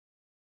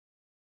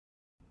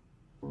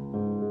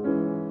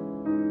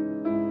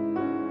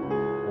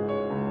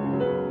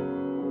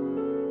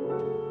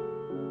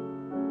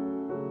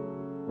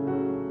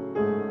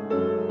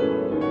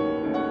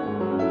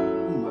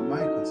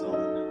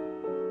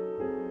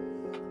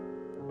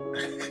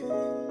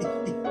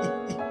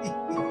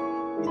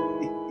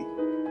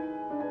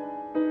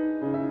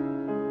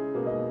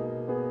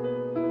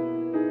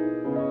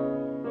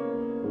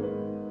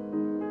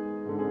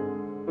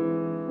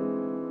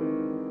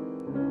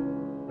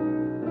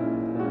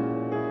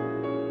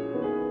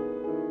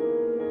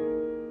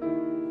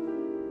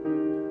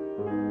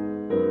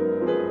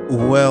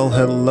Well,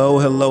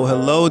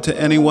 hello to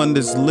anyone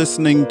that's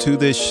listening to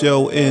this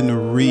show in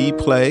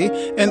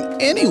replay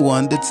and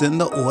anyone that's in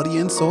the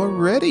audience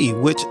already,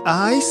 which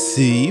I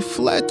see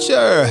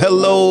Fletcher.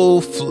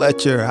 Hello,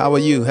 Fletcher. How are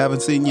you?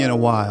 Haven't seen you in a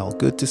while.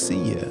 Good to see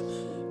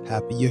you.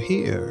 Happy you're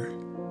here.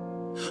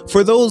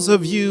 For those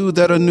of you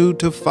that are new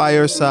to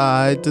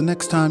Fireside, the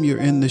next time you're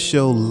in the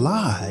show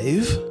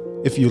live,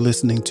 if you're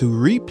listening to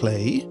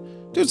replay,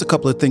 there's a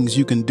couple of things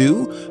you can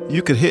do.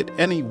 You could hit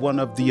any one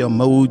of the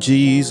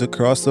emojis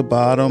across the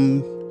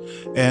bottom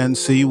and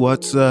see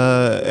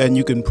and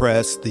you can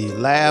press the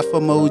laugh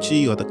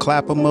emoji or the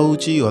clap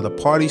emoji or the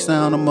party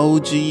sound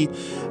emoji,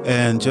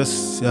 and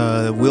just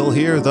we'll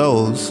hear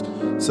those.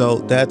 So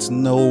that's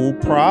no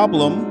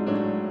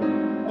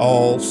problem.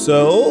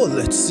 Also,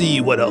 let's see,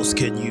 what else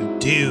can you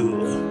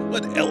do?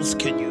 What else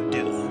can you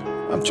do?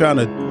 I'm trying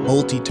to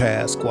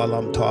multitask while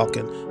I'm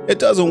talking. It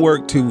doesn't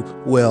work too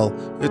well.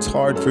 It's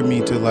hard for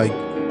me to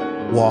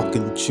walk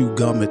and chew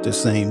gum at the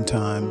same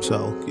time,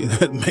 so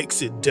it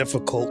makes it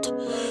difficult.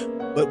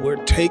 But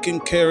we're taking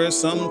care of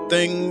some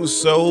things,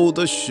 so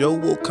the show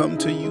will come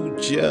to you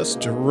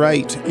just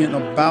right in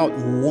about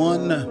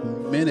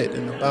 1 minute.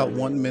 In about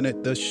 1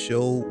 minute, the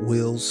show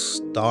will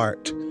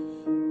start.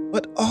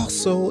 But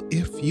also,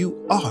 if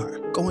you are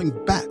going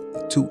back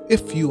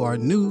if you are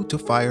new to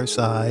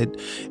Fireside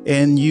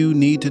and you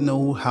need to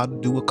know how to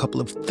do a couple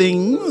of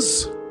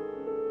things,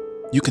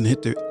 you can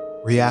hit the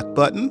react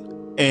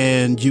button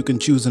and you can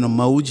choose an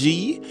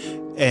emoji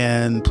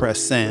and press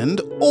send,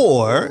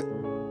 or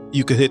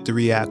you could hit the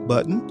react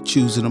button,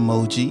 choose an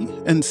emoji,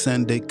 and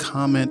send a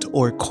comment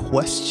or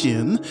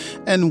question,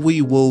 and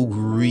we will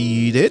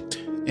read it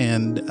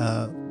and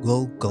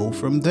we'll go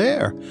from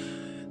there.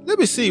 Let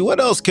me see,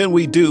 what else can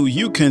we do?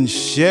 You can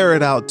share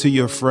it out to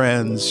your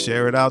friends.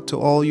 Share it out to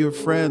all your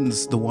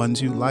friends, the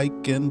ones you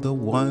like and the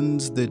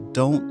ones that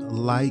don't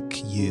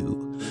like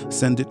you.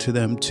 Send it to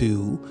them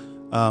too.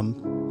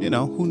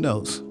 Who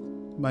knows?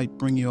 Might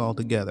bring you all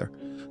together.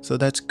 So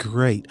that's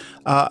great.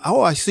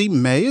 I see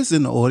May is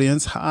in the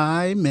audience.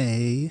 Hi,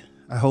 May.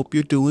 I hope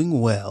you're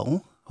doing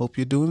well. Hope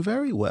you're doing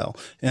very well.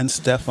 And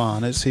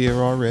Stefan is here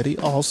already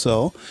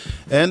also.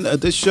 And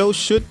the show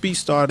should be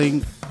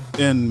starting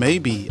in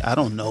maybe,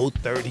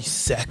 30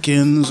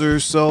 seconds or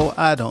so.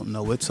 I don't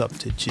know. It's up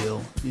to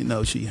Jill.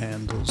 She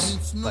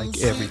handles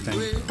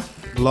everything.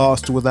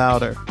 Lost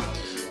without her.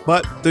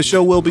 But the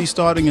show will be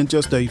starting in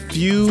just a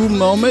few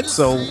moments,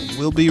 so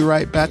we'll be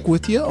right back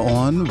with you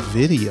on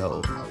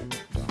video.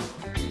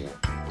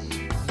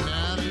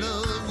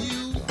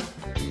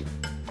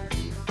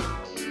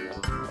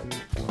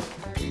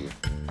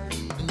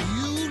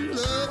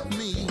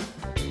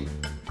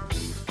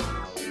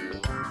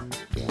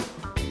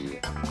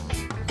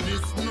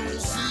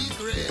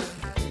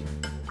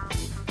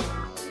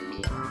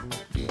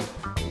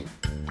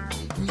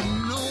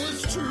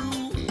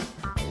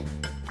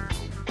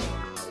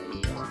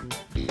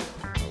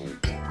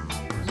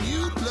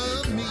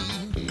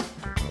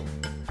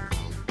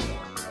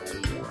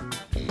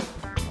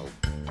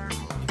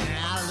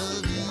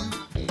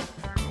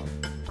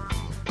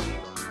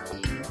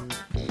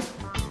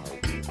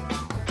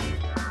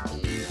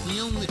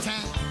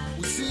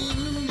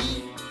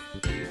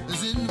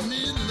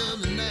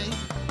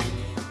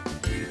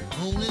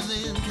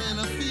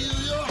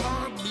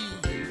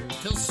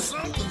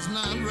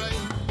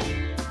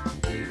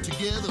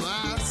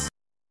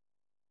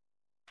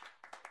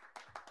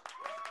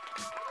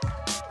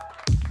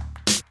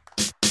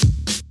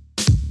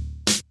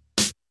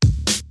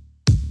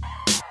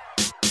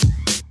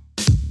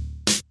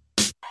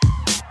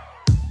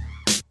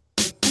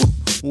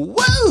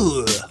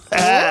 Whoa!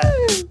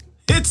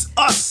 It's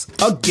us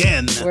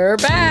again. We're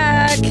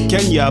back.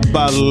 Can you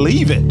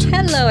believe it?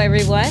 Hello,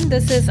 everyone.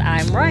 This is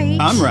I'm Right.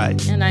 I'm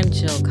Right. And I'm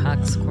Jill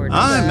Cox Cordova.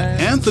 I'm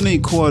Anthony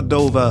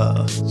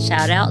Cordova.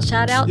 Shout out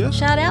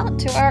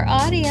to our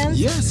audience.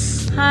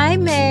 Yes. Hi,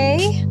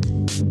 May.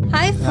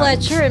 Hi,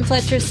 Fletcher. And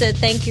Fletcher said,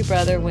 thank you,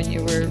 brother, when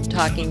you were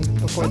talking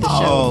before the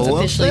show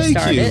officially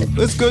started.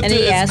 You. It's good and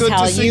he asked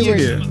how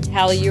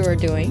you were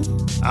doing.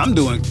 I'm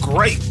doing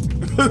great.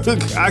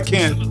 I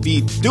can't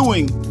be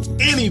doing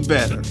any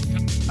better.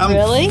 I'm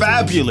really?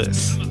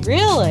 Fabulous.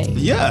 Really?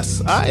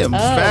 Yes, I am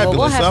fabulous.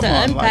 Well, we'll have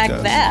to unpack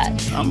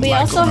that. We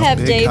also have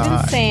Dave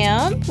and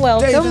Sam.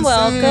 Welcome.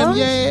 Sam,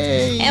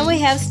 yay. And we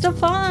have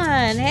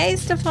Stefan. Hey,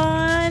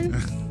 Stefan.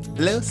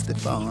 Hello,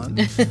 Stefan.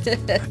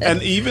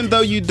 And even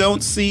though you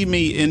don't see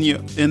me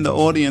in the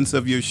audience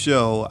of your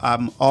show,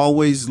 I'm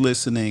always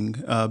listening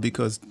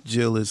because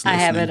Jill is listening. I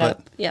have it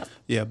up. Yeah.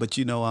 Yeah, but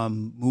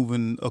I'm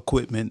moving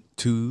equipment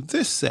to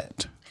this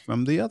set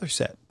from the other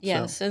set.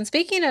 Yes, so. And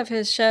speaking of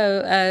his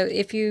show,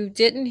 if you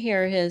didn't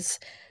hear his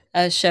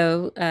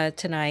show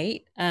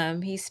tonight.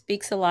 He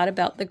speaks a lot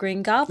about the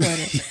Green Goblin,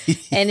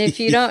 and if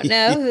you don't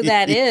know who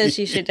that is,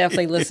 you should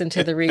definitely listen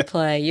to the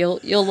replay.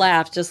 You'll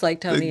laugh just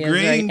like Tony is right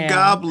now. The Green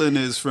Goblin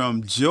is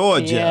from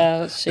Georgia.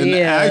 Yeah, she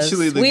is.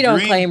 Actually, we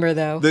don't claim her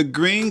though. The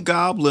Green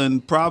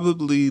Goblin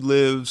probably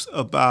lives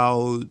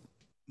about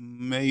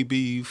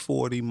maybe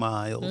 40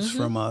 miles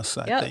from us,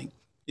 I think.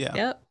 Yeah.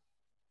 Yep.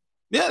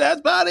 Yeah, that's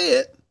about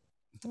it.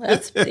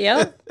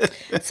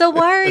 So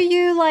why are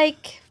you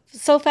like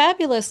so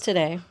fabulous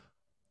today?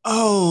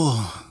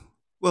 Oh,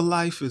 well,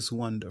 life is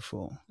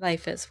wonderful.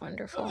 Life is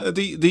wonderful.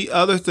 The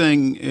other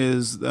thing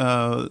is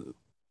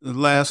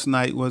last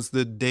night was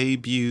the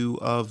debut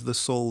of The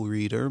Soul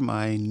Reader,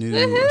 my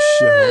new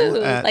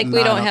show at like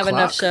we don't have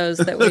enough shows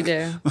that we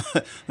do.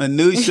 A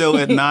new show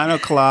at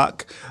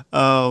 9:00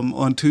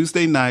 on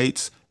Tuesday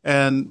nights,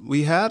 and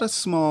we had a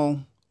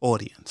small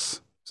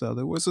audience. So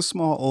there was a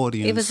small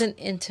audience. It was an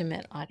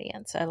intimate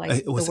audience. I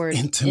like the word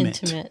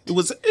intimate. It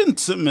was an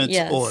intimate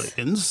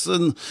audience.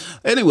 And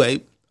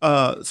anyway,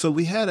 so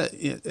we had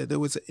there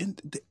was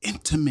the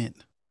intimate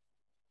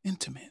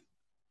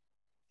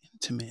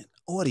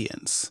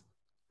audience.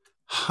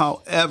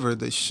 However,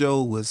 the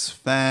show was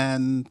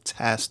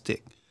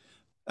fantastic.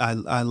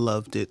 I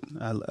loved it.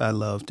 I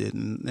loved it.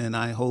 And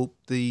I hope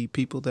the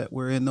people that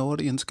were in the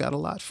audience got a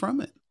lot from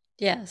it.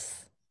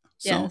 Yes.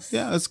 So,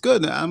 yeah, it's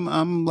good.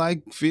 I'm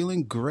like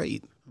feeling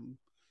great.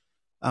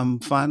 I'm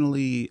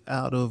finally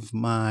out of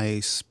my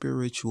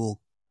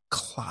spiritual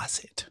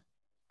closet.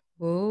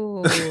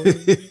 Ooh.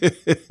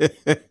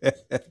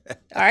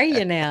 Are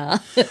you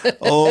now?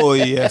 Oh,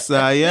 yes,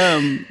 I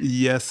am.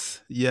 Yes,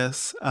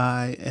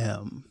 I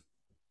am.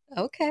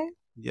 Okay.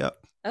 Yep.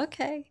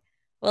 Okay.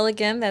 Well,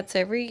 again, it's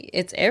every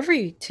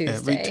Tuesday.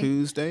 Every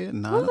Tuesday at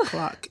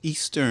 9:00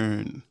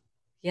 Eastern.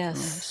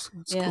 Yes.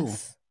 That's cool.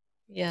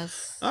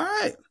 Yes. All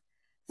right.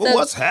 Well,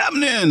 what's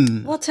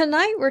happening? Well,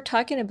 tonight we're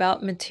talking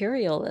about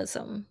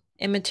materialism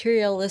and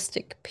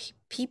materialistic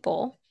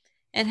people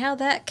and how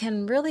that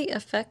can really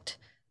affect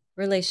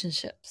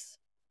relationships.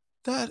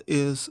 That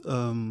is,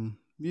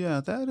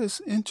 that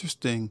is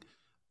interesting.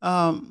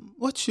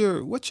 What's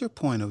your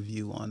point of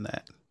view on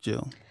that,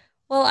 Jill?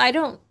 Well, I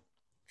don't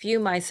view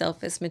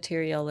myself as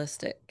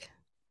materialistic,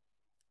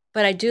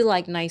 but I do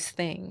like nice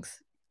things.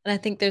 And I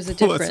think there's a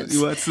difference.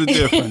 What's the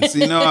difference?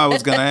 I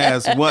was going to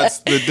ask, what's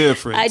the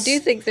difference? I do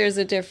think there's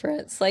a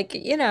difference. Like,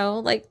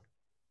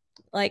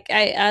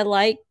 I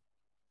like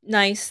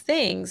nice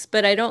things,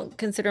 but I don't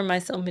consider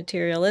myself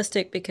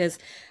materialistic because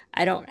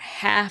I don't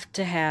have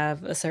to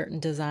have a certain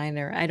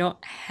designer. I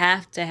don't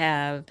have to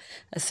have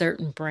a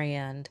certain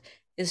brand.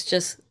 It's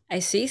just I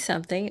see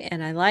something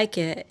and I like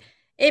it.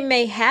 It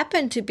may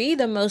happen to be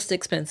the most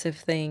expensive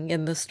thing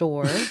in the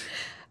store,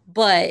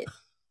 but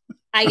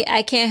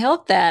I can't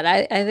help that.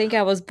 I think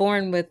I was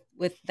born with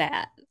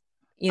that.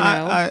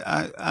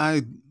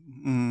 I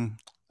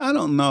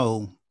don't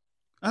know.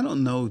 I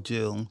don't know,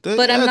 Jill.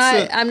 But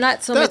I'm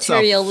not so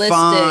materialistic.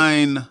 That's a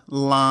fine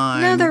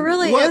line. No, there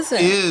really isn't.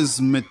 What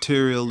is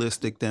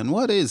materialistic then?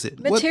 What is it?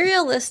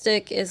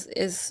 Materialistic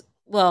is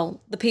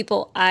the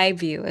people I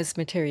view as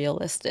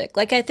materialistic.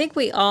 Like I think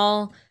we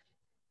all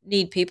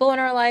need people in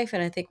our life,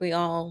 and I think we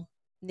all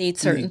need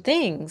certain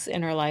things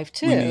in our life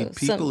too. We need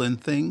people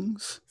and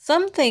things.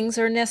 Some things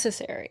are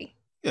necessary.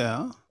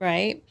 Yeah.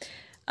 Right.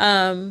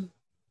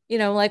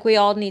 Like we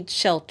all need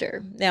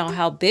shelter. Now,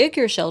 how big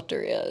your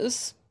shelter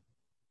is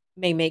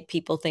may make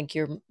people think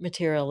you're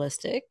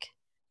materialistic,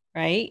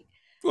 right?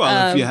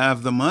 Well, if you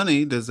have the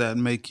money, does that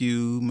make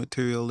you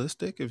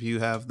materialistic? If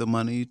you have the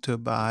money to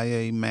buy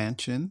a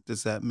mansion,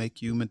 does that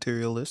make you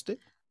materialistic?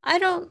 I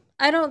don't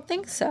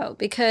think so,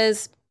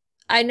 because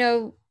I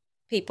know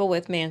people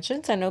with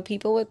mansions, I know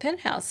people with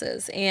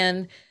penthouses,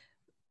 and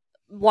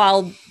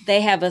while they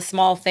have a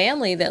small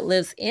family that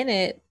lives in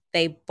it,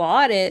 they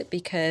bought it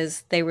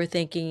because they were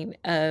thinking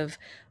of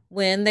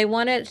when they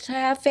wanted to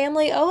have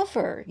family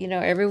over.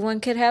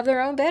 Everyone could have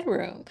their own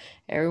bedroom.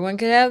 Everyone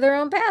could have their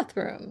own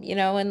bathroom,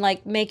 and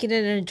like making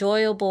it an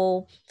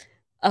enjoyable,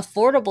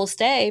 affordable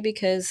stay,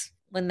 because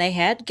when they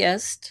had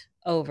guests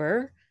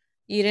over,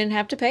 you didn't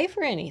have to pay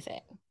for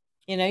anything.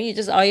 You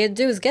just, all you had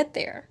to do is get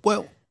there.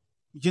 Well,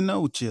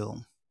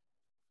 Jill,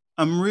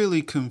 I'm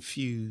really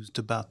confused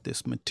about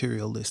this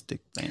materialistic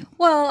thing.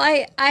 Well,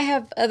 I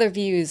have other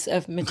views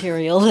of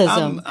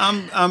materialism.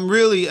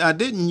 I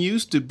didn't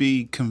used to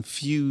be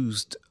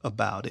confused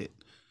about it,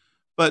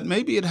 but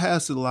maybe it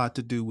has a lot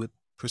to do with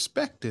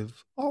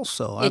perspective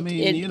also.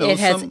 It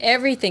has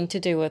everything to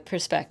do with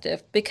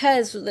perspective,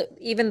 because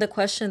even the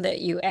question that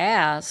you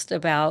asked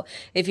about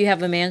if you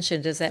have a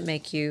mansion, does that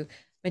make you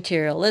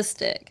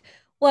materialistic?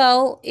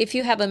 Well, if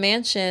you have a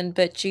mansion,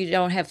 but you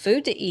don't have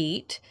food to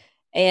eat,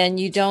 and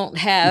you don't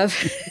have,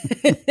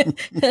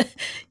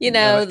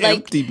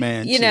 empty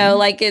mansion.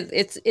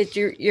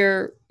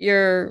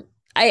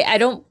 I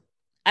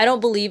don't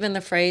believe in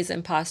the phrase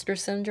imposter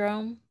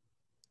syndrome.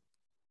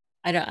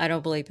 I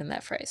don't believe in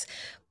that phrase,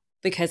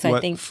 because I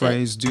think what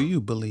phrase do you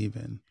believe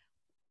in?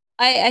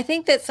 I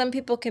think that some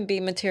people can be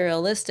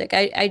materialistic.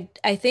 I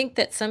think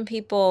that some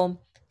people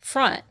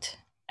front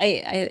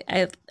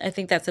I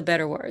think that's a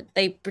better word.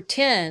 They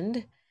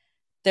pretend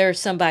they're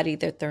somebody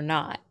that they're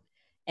not,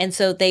 and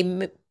so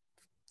they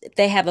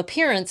have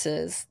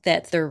appearances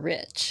that they're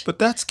rich, But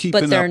that's but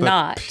keeping they're up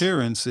not.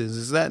 appearances.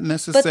 Is that But that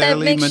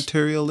necessarily makes I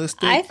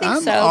materialistic? think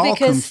I'm so all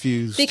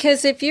confused.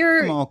 because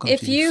I'm all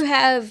if you confused.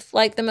 have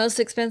like the most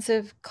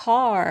expensive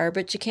car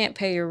but you can't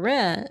pay your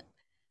rent,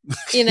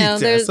 you know,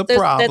 That's a that's a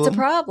problem.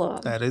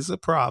 problem. That is a You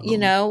problem.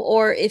 know,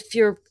 or if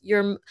you're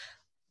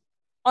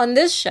on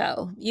this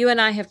show, you and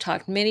I have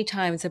talked many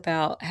times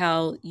about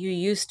how you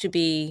used to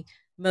be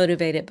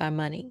motivated by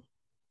money.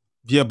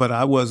 Yeah, but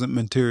I wasn't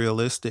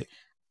materialistic.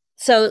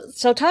 So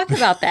talk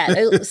about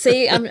that.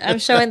 See, I'm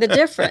showing the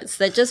difference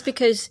that just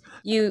because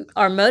you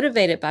are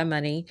motivated by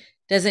money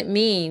doesn't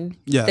mean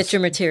that Yes.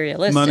 you're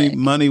materialistic.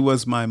 Money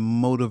was my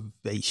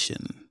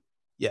motivation.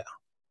 Yeah.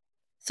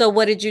 So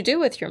what did you do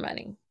with your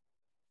money?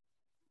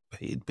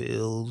 Paid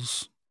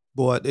bills.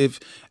 But if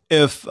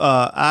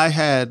I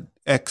had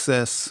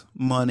excess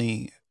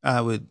money,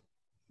 I would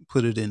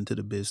put it into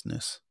the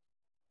business.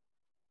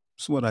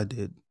 That's what I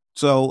did.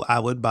 So I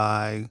would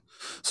buy.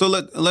 So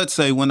let's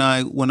say when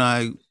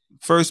I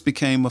first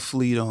became a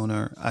fleet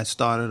owner, I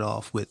started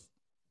off with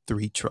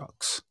 3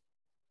 trucks.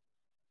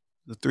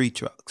 The 3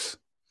 trucks.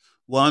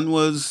 One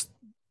was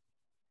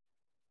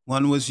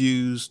one was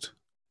used.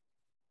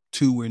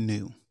 2 were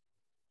new.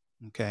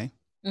 Okay.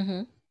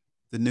 Mm-hmm.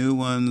 The new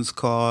ones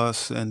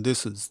cost, and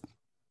this is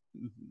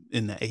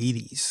in the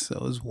 80s, so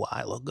it was a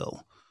while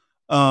ago.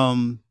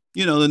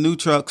 The new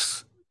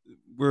trucks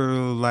were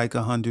like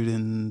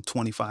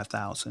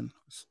 125,000,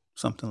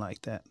 something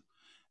like that.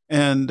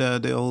 And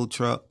the old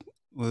truck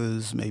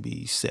was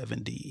maybe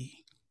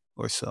 70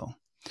 or so.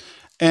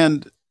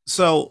 And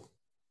so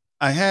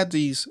I had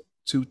these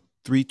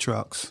 3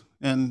 trucks,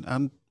 and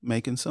I'm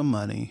making some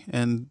money.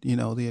 And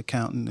the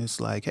accountant is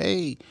like,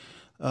 "Hey,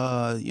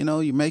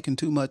 you're making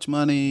too much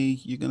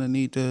money. You're gonna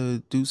need to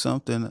do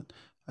something."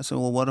 I said,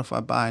 "Well, what if I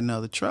buy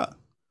another truck?"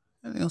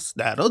 And he goes,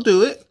 "That'll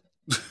do it."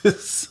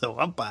 So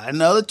I buy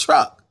another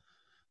truck.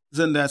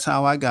 Then that's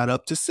how I got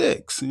up to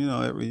 6.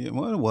 Every year.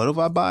 What if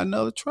I buy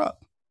another truck?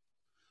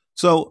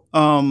 So,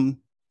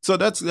 so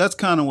that's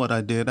kind of what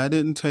I did. I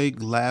didn't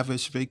take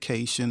lavish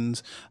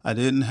vacations. I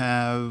didn't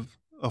have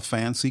a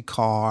fancy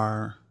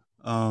car.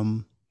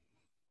 Um,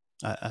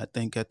 I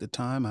think at the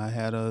time I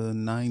had a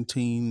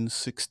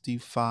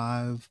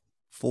 1965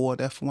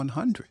 Ford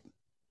F-100,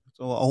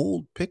 so an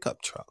old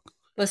pickup truck.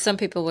 What some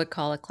people would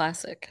call a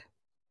classic.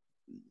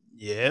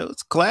 Yeah,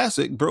 it's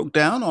classic. Broke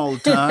down all the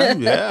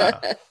time. Yeah.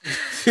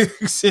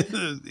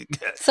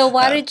 So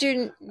why Uh, did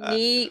you uh,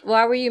 need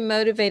why were you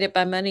motivated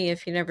by money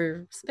if you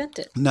never spent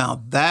it?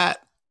 Now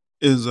that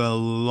is a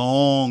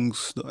long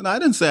story. I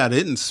didn't say I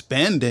didn't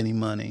spend any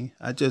money.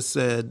 I just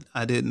said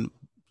I didn't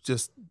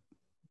just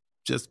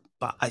just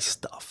buy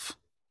stuff.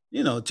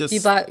 Just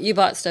You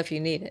bought stuff you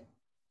needed for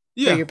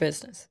yeah, your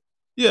business.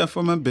 yeah,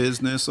 for my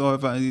business, or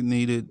if I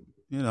needed,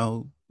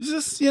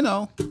 just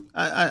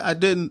I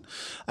didn't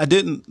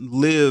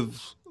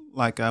live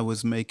like I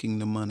was making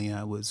the money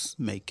I was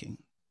making,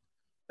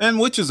 and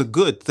which is a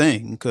good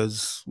thing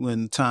because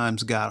when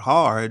times got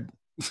hard,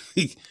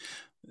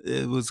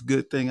 it was a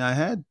good thing I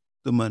had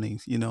the money,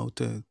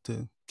 to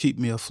keep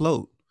me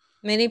afloat.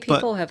 Many But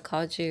people have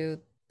called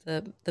you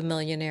the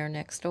millionaire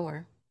next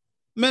door.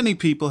 many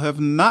people have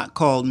not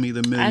called me the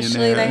Actually, they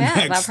millionaire have.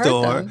 I've next heard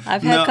door. them.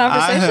 I've had No, I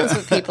conversations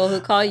with have. people who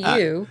call I,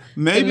 you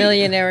the maybe.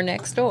 millionaire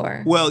next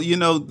door. Well,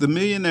 the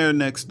millionaire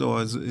next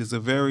door is a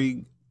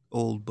very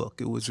old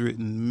book. It was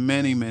written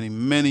many, many,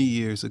 many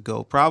years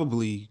ago,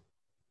 probably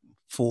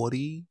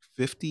 40,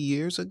 50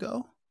 years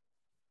ago.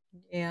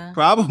 Yeah.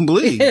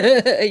 Probably.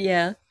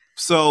 Yeah.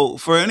 So,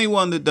 for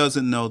anyone that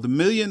doesn't know, The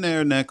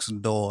Millionaire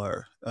Next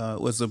Door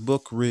was a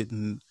book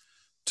written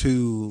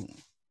to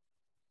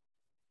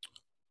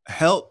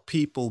help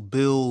people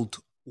build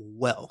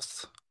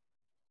wealth,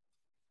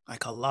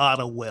 like a lot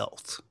of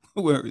wealth,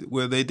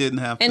 where they didn't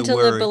have And to to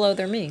live worry. below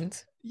their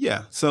means.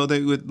 Yeah, so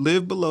they would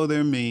live below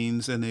their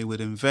means, and they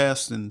would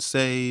invest and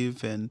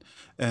save and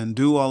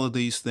do all of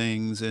these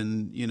things,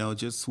 and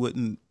just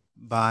wouldn't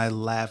buy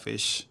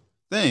lavish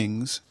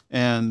things.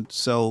 And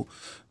so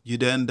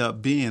you'd end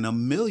up being a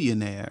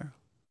millionaire,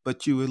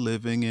 but you were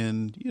living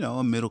in,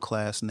 a middle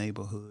class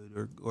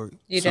neighborhood, or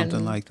You something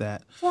didn't like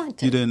that.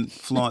 flaunt You it. didn't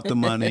flaunt the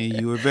money.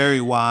 You were very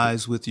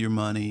wise with your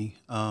money.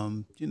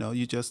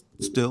 You just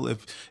still,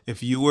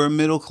 if you were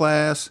middle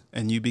class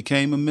and you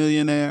became a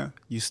millionaire,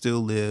 you still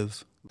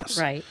live.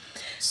 Right.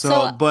 So,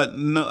 So, but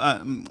no,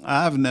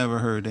 I've never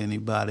heard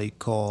anybody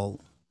call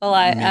well,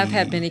 I've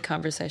had me. many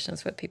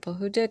conversations with people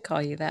who did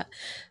call you that.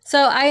 So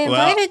I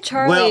Well, invited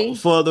well, Charlie.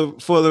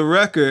 for the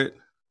record,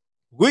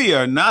 we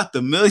are not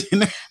the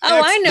millionaire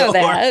Oh, I next know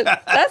door.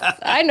 that.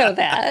 I know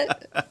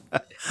that.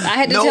 I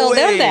had to No tell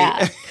them way.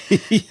 that.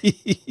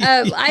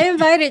 I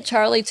invited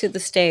Charlie to the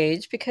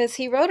stage because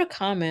he wrote a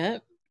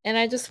comment, and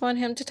I just want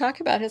him to talk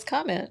about his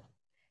comment.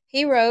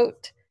 He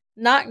wrote,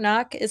 "Knock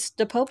knock, it's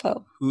the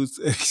popo." Who's?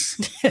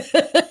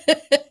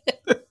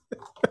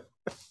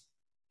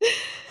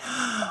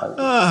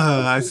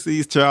 I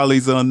see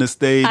Charlie's on the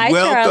stage. Hi,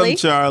 Welcome, Charlie.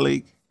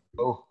 Charlie.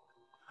 Oh,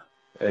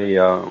 hey,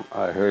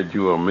 I heard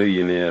you were a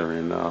millionaire,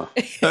 and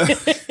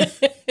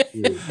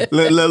yeah,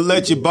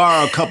 Let you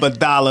borrow a couple of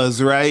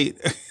dollars, right?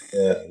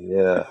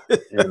 yeah,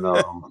 and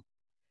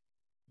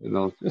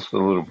just a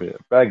little bit,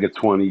 bag of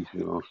 20s,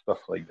 stuff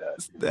like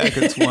that. Stack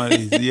of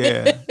 20s,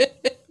 yeah.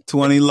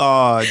 20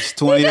 large, He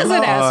 20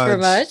 doesn't ask for large.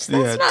 much. That's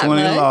Yeah, not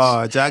 20 much.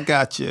 large. I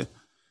got you.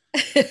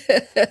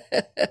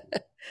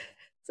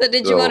 So,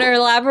 did you want to So,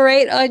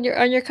 elaborate on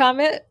your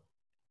comment?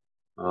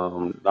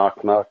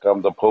 knock, knock,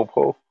 I'm the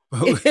popo.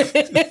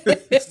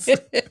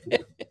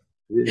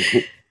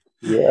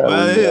 Yeah,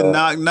 Well, yeah,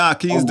 knock,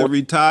 knock. He's I'm, the won-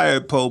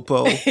 retired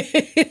popo.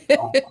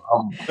 I'm,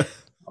 I'm,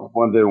 I'm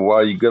wondering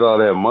why you get all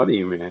that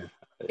money, man.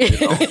 You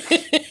know,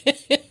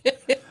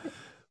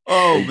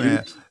 Oh, they do,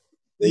 man.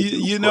 they You, do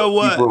you know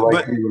put people what?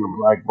 like you in a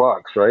black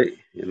box, right?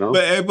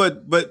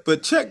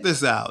 But check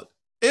this out.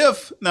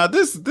 If now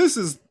this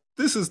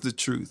is the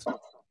truth.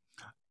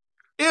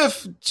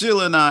 If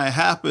Jill and I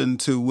happen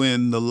to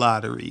win the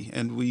lottery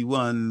and we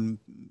won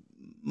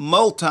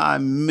multi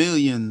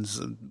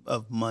millions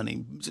of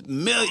money,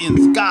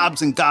 millions,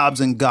 gobs and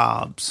gobs and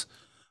gobs,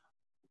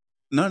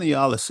 none of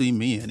y'all will see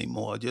me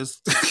anymore.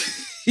 Just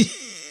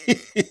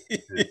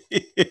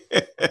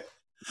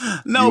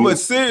no, but You,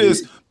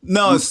 serious. you,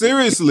 No, you,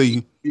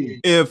 seriously.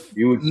 If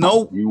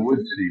no, you would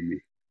see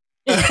me.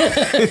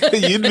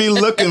 you'd be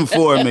looking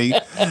for me.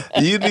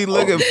 You'd be Oh,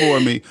 looking for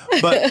me.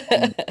 But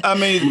I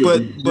mean, I'm gonna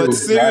be but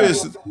Jill's driver.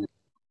 serious.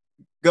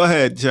 Go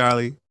ahead,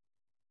 Charlie.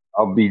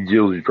 I'll be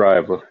Jill's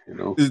driver.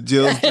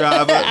 Jill's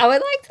driver. I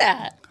would like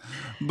that.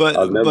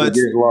 I'll But never but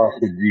get lost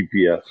with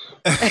GPS.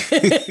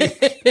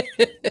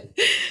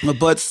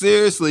 but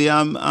seriously,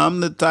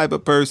 I'm the type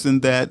of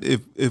person that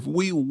if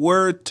we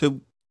were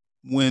to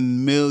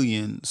win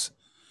millions,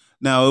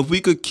 now if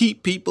we could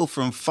keep people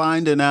from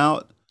finding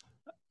out,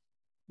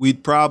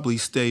 we'd probably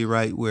stay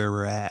right where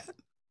we're at.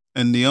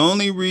 And the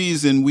only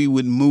reason we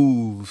would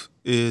move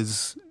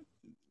is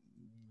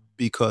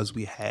because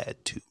we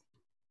had to,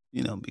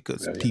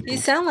 because Yeah, You people.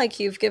 sound like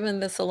you've given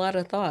this a lot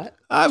of thought.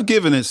 I've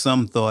given it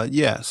some thought.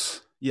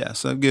 Yes,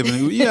 yes, I've given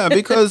it. Yeah,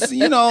 because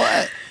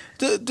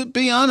to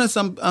be honest,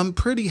 I'm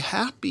pretty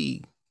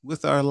happy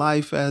with our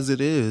life as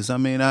it is. I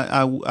mean,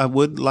 I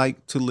would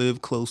like to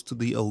live close to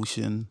the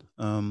ocean,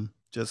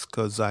 just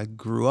because I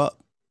grew up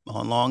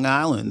on Long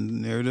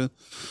Island near the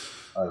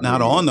I hear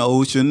not you. on the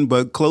ocean,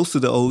 but close to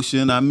the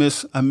ocean. I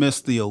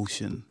miss the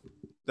ocean.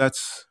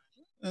 That's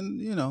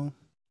and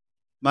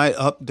might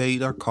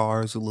update our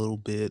cars a little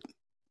bit,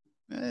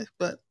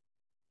 but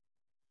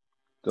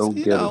Don't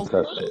you get a know,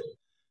 Tesla.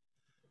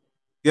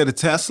 get a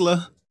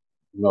Tesla.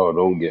 No,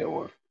 don't get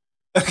one.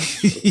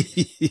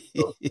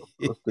 Those,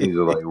 those things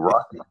are like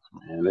rockets,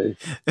 man.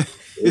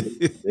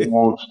 They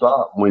won't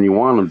stop when you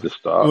want them to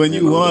stop. When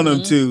you want them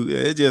Hmm. to,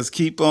 they just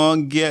keep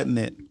on getting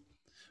it.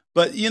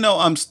 But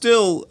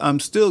I'm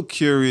still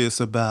curious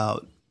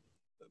about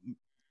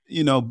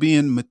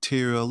being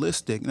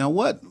materialistic. Now,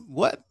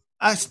 what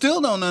I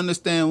still don't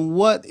understand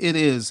what it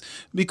is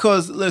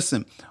because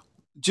listen,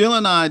 Jill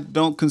and I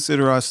don't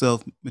consider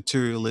ourselves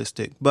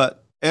materialistic,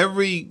 but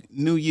every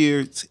New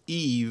Year's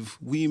Eve,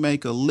 we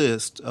make a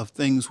list of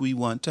things we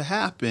want to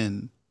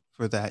happen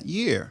for that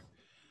year.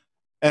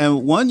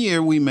 And one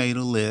year we made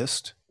a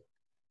list,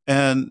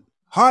 and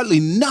hardly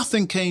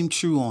nothing came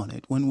true on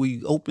it when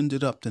we opened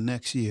it up the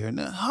next year. And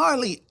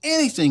hardly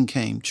anything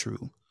came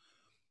true.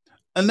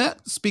 And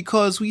that's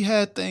because we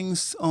had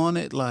things on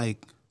it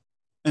like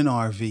an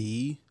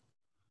RV,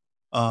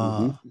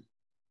 uh, Hmm.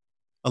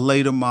 a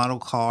later model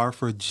car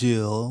for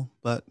Jill,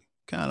 but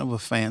kind of a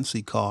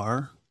fancy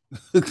car.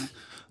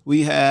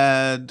 We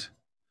had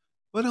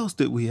what else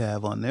did we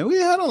have on there? We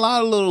had a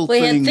lot of little We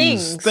had things.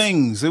 things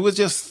Things. It was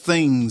just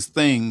things.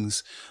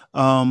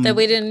 that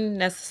we Um, didn't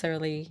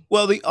necessarily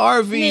well, the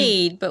RV,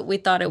 need, but we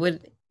thought it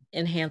would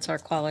enhance our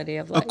quality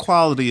of a life.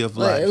 quality of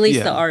Well, at life. least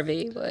the Yeah,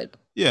 RV would.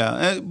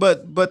 yeah.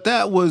 But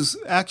that was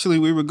actually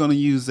we were going to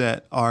use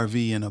that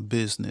RV in a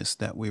business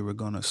that we were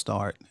going to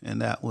start,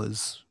 and that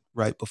was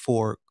right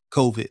before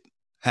COVID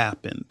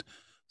happened.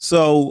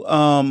 So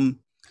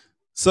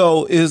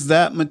so is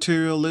that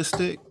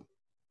materialistic?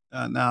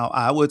 Now,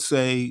 I would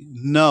say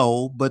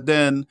no, but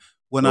then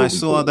when I No,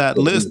 saw because that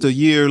list a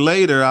year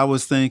later, I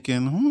was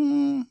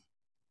thinking,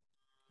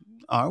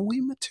 are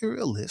we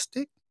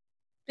materialistic?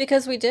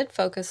 Because we did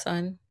focus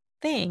on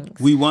things.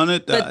 We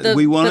wanted But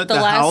we but wanted the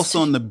the house last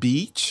on the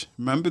beach.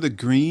 Remember the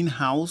green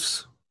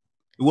house?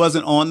 It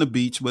wasn't on the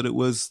beach, but it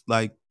was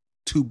like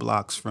 2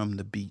 blocks from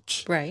the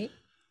beach, right,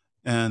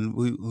 and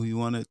we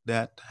wanted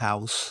that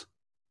house,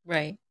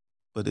 right.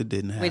 but it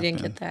didn't We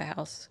didn't get happen. that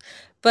house.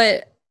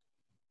 But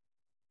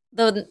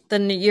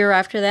the year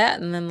after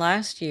that and then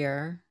last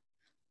year,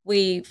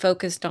 we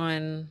focused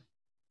on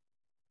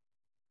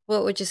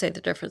what would you say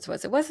the difference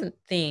was? It wasn't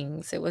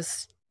things. It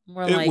was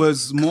more It like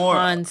was more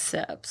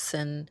concepts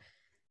and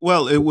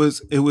well, it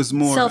was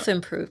more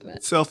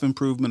self-improvement. self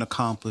improvement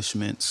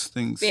accomplishments,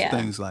 things Yeah.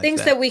 things like Things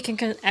that. that we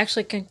can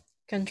actually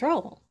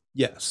control.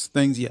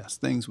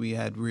 things we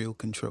had real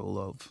control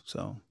of.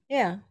 So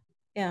Yeah.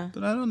 Yeah.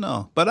 but I don't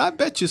know. But I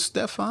bet you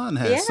Stefan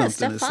has Yeah,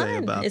 something to say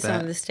Stefan about is on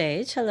that. the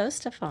stage. Hello,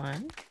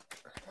 Stefan.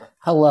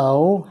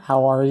 Hello,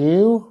 how are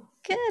you?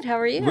 Good. How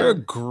are We're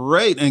you?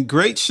 great and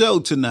great show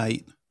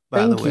tonight,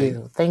 by the Thank way.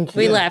 you. Thank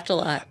We you. laughed a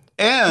lot.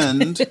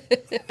 And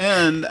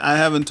I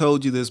haven't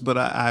told you this, but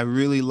I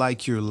really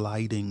like your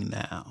lighting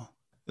now.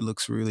 It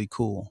looks really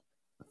cool.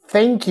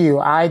 Thank you.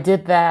 I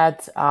did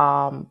that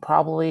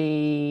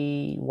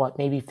probably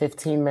maybe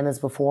 15 minutes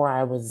before.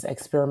 I was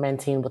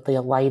experimenting with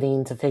the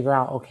lighting to figure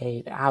out,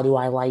 okay, how do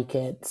I like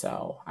it?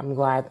 So I'm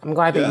glad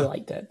that you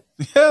liked it.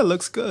 Yeah, it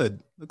looks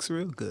good. Looks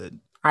real good.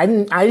 I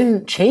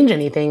didn't change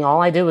anything.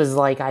 All I did was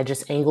I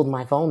just angled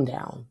my phone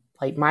down.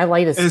 Like my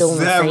light is still in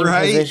the same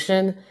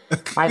position.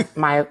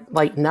 My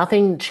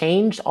nothing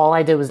changed. All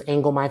I did was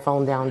angle my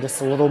phone down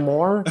just a little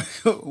more.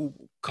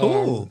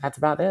 Cool. And that's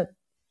about it.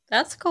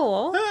 That's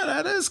cool. Yeah,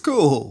 that is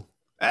cool.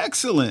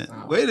 Excellent.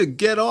 Wow. Way to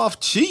get off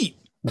cheap.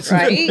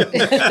 Right?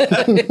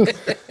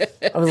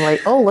 I was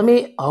like,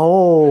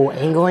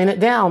 angling it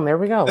down. There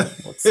we go.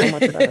 It's so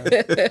much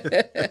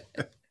better.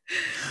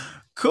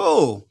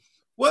 Cool.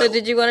 So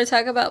did you want to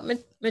talk about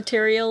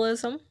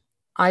materialism?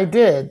 I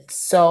did.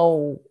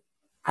 So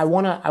I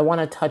want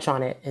to touch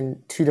on it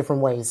in two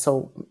different ways.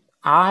 So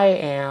I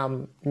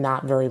am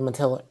not very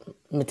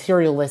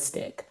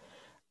materialistic.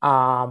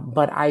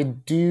 But I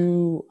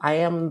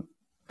am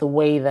the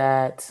way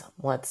that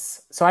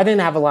so I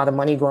didn't have a lot of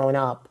money growing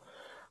up.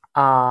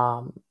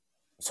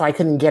 So I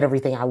couldn't get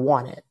everything I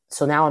wanted.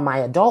 So now in my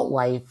adult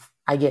life,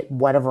 I get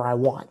whatever I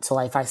want. So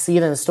if I see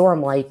it in the store,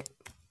 I'm like,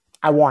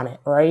 I want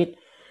it. Right.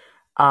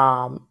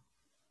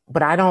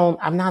 But I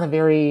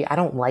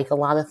don't like a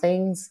lot of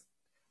things.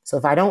 So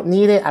if I don't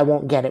need it, I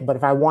won't get it. But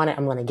if I want it,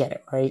 I'm going to get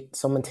it. Right.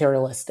 So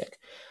materialistic.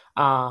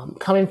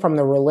 Coming from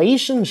the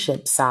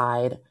relationship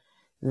side,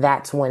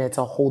 that's when it's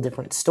a whole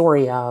different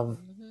story of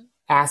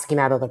asking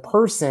that other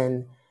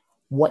person,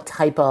 what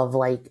type of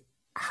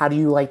how do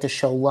you like to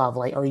show love?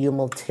 Are you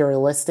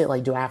materialistic?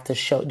 Do I have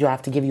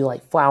to give you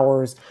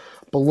flowers,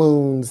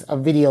 balloons, a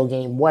video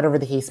game, whatever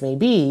the case may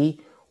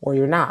be, or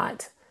you're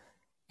not?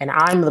 And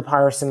I'm the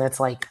person that's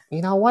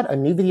you know what? A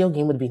new video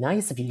game would be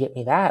nice if you get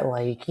me that.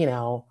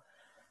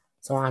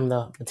 So I'm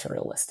the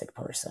materialistic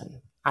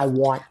person. I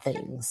want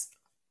things.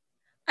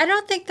 I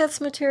don't think that's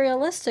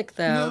materialistic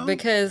though,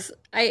 because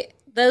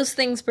those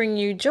things bring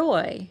you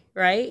joy,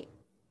 right?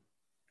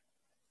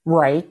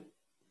 Right.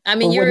 I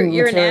mean, you're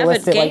an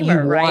avid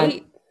gamer,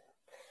 right?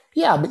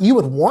 Yeah, but you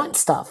would want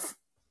stuff.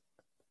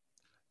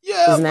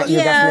 Yeah, isn't that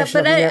your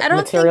definition but of I don't think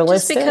just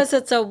materialistic? because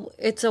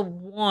it's a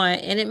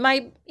want, and it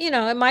might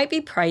be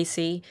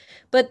pricey,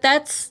 but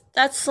that's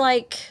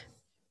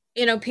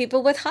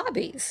people with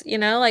hobbies,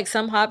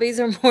 some hobbies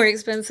are more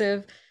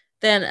expensive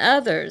than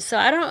others. So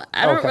I don't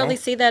really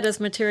see that as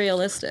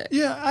materialistic.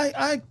 Yeah,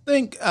 I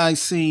think I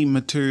see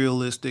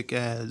materialistic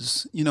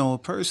as, a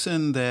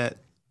person that,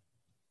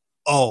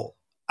 I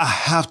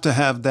have to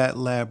have that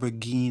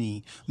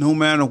Lamborghini. No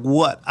matter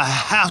what, I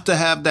have to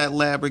have that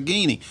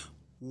Lamborghini.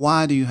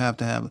 Why do you have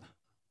to have it?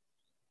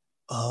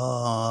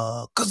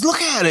 'Cause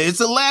look at it.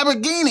 It's a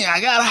Lamborghini.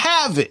 I gotta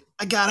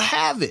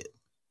have it.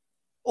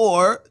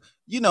 Or,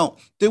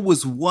 there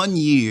was one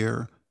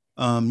year,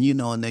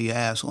 and they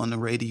ask on the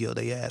radio,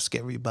 they ask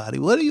everybody,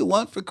 what do you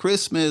want for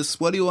Christmas?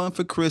 What do you want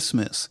for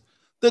Christmas?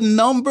 The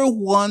number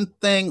one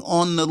thing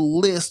on the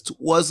list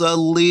was a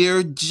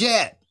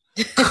Learjet.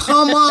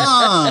 Come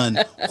on.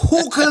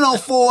 Who can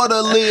afford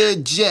a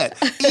Learjet?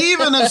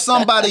 Even if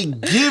somebody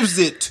gives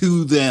it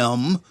to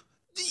them,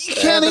 you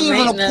can't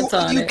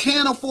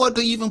afford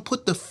to even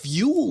put the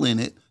fuel in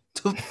it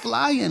to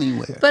fly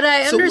anywhere. But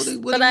I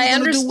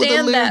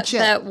understand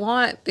that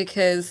want,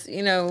 because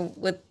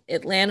with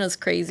Atlanta's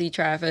crazy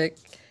traffic,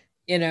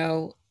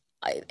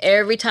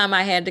 every time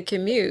I had to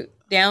commute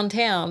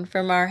downtown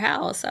from our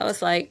house, I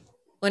was like,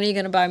 when are you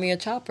going to buy me a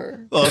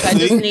chopper? I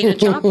just need a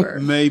chopper.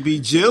 Maybe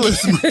Jill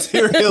is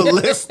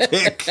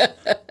materialistic.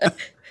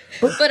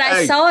 But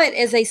I saw it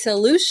as a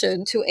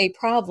solution to a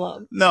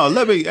problem. No,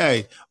 we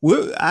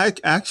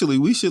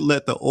should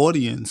let the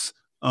audience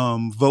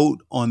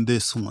vote on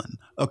this one.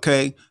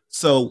 Okay.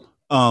 So,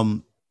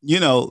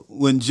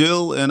 when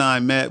Jill and I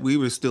met, we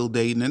were still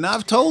dating, and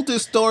I've told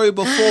this story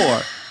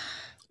before.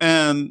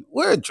 And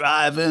we're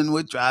driving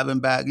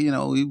back.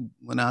 We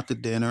went out to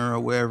dinner or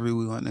wherever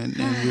we went, and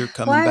we're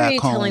coming back home. Why are you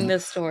telling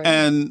this story?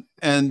 And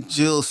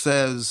Jill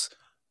says,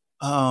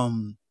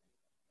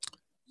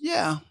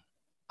 yeah,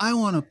 I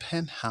want a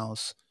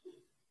penthouse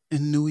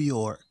in New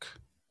York.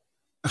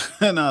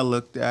 And I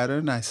looked at her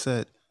and I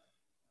said,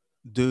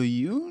 do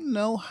you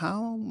know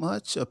how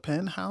much a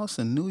penthouse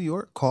in New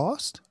York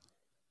cost?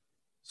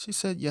 She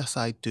said, yes,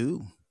 I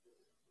do.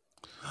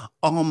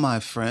 All my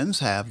friends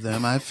have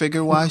them. I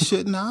figure, why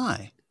shouldn't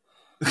I?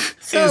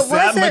 So is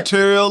that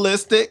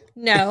materialistic?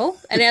 No,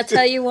 and I'll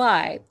tell you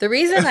why. The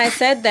reason I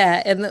said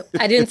that, and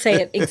I didn't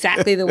say it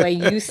exactly the way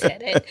you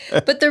said it,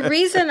 but the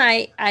reason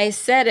I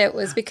said it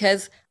was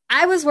because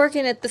I was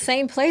working at the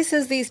same place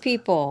as these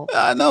people.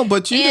 I know,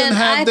 but you didn't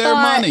have their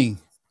money.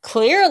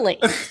 Clearly,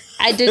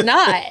 I did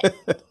not.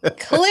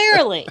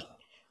 Clearly.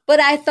 But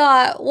I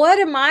thought, what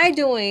am I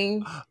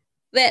doing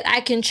that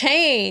I can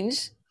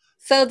change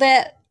so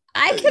that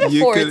I can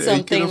afford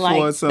something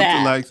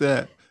like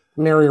that?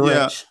 Marry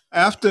Yeah. rich.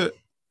 After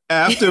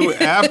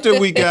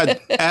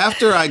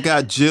I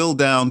got Jill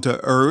down to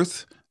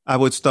earth, I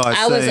would start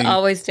I saying, was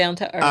always down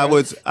to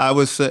earth. I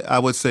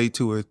would say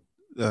to her,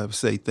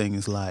 say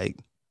things like,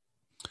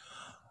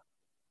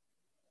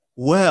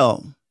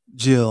 well,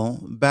 Jill,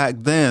 back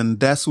then,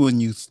 that's when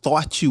you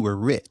thought you were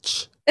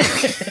rich.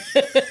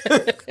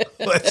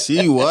 But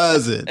she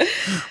wasn't.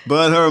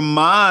 But her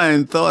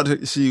mind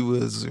thought she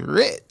was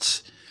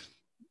rich.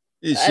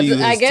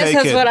 I guess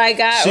that's what I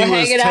got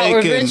hanging out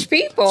with rich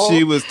people.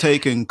 She was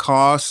taking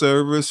car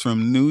service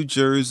from New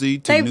Jersey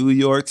to New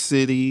York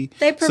City.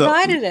 They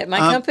provided it. My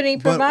company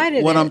provided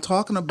it. What I'm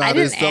talking about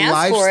is the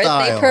lifestyle. For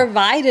it. They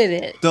provided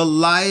it. The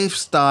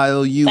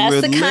lifestyle you were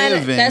living.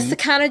 That's the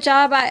kind of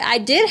job I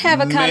did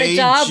have a kind of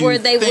job where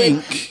they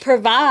would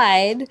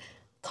provide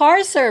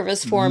car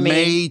service for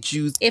me.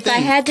 If I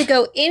had to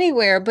go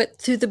anywhere but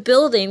to the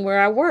building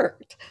where I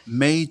worked.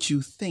 Made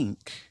you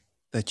think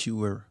that you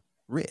were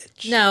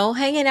rich. No,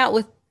 hanging out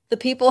with the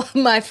people,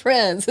 my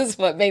friends, is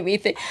what made me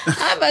think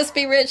I must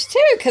be rich too,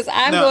 because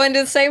I'm going to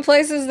the same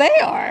places they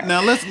are.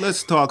 Now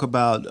let's talk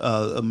about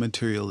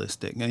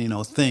materialistic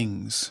and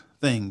things.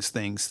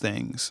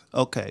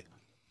 Okay,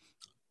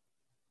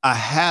 I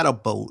had a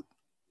boat.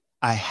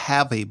 I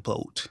have a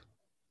boat.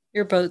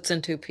 Your boat's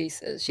in two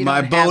pieces.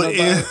 My boat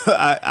is.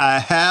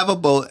 I have a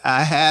boat.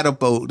 I had a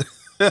boat,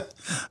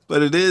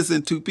 but it is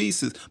in two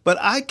pieces. But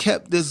I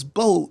kept this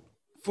boat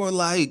for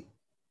like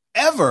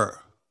ever.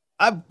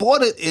 I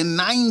bought it in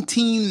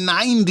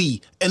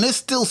 1990 and it's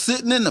still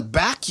sitting in the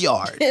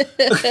backyard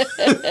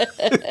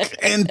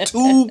in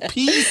two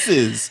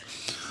pieces.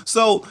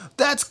 So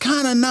that's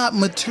kind of not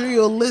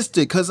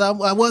materialistic because I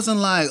wasn't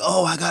like,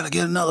 oh, I got to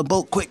get another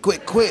boat quick.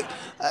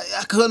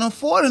 I couldn't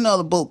afford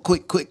another boat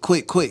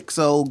quick.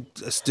 So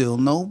still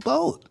no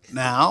boat.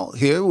 Now,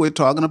 here we're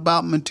talking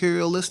about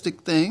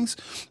materialistic things.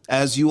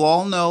 As you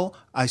all know,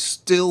 I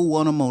still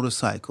want a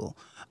motorcycle.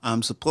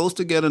 I'm supposed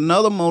to get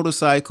another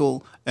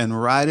motorcycle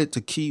and ride it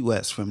to Key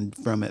West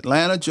from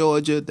Atlanta,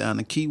 Georgia, down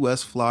to Key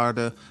West,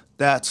 Florida.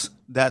 That's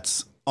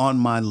on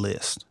my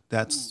list.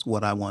 That's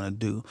what I want to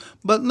do.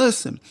 But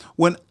listen,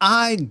 when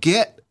I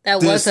get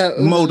this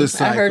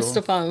motorcycle, I heard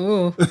Stefan.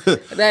 Ooh,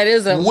 that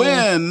is a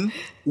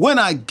when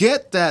I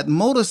get that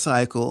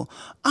motorcycle,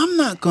 I'm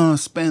not going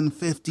to spend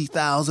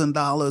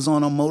 $50,000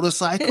 on a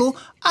motorcycle.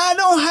 I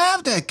don't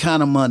have that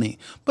kind of money.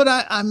 But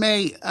I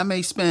may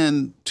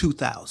spend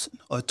 $2,000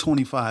 or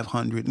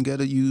 $2,500 and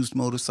get a used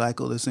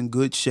motorcycle that's in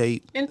good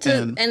shape.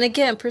 And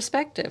again,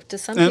 perspective. To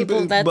some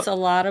people, that's a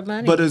lot of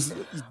money. But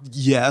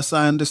yes,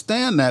 I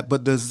understand that.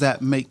 But does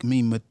that make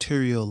me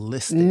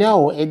materialistic?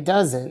 No, it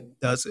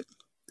doesn't. Does it?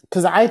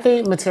 Because I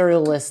think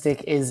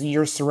materialistic is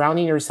you're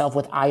surrounding yourself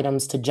with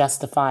items to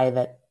justify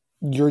that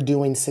you're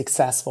doing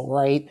successful,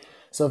 right?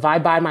 So if I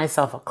buy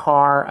myself a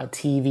car, a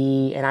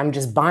TV, and I'm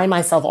just buying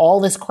myself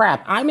all this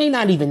crap, I may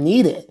not even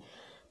need it,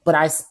 but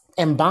I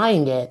am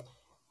buying it.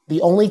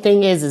 The only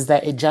thing is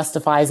that it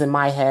justifies in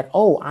my head,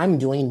 oh, I'm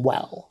doing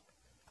well.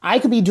 I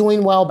could be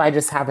doing well by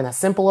just having a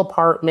simple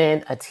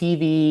apartment, a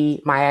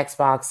TV, my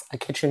Xbox, a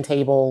kitchen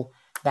table.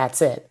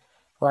 That's it,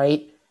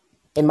 right?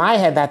 In my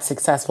head, that's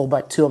successful,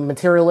 but to a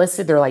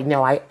materialistic, they're like,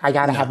 no, I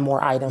got to have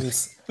more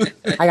items.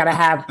 I got to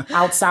have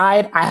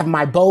outside, I have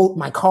my boat,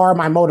 my car,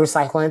 my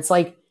motorcycle. And it's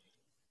like,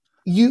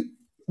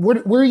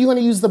 where are you going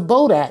to use the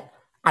boat at?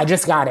 I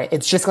just got it.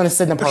 It's just going to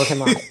sit in the parking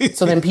lot.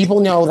 So then people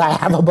know that I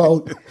have a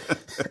boat.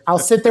 I'll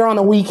sit there on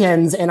the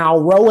weekends and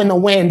I'll row in the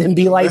wind and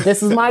be like,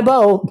 this is my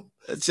boat.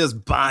 It's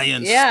just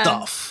buying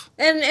stuff.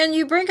 And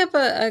you bring up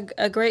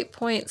a great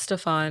point,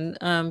 Stefan,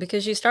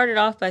 because you started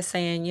off by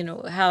saying,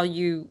 how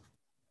you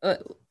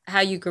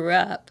grew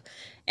up.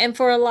 And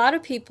for a lot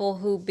of people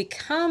who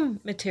become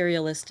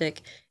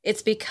materialistic,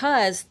 it's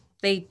because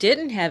they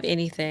didn't have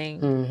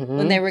anything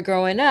when they were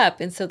growing up.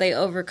 And so they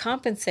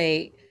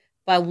overcompensate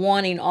by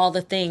wanting all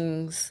the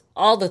things,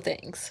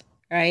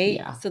 right?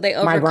 Yeah. So they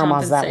overcompensate. My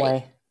grandma's that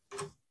way.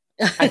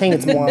 I think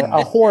it's more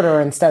a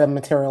hoarder instead of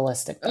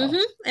materialistic.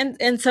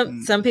 And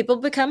some people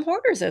become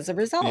hoarders as a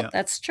result. Yeah.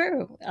 That's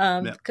true.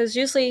 Because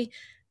usually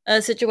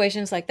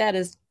situations like that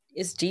is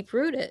deep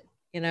rooted,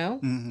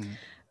 Mm-hmm.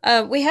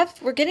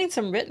 We're getting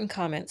some written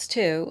comments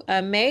too.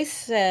 May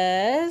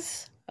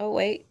says, oh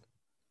wait,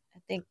 I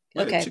think,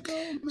 okay.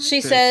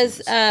 She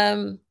says,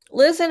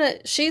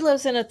 she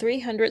lives in a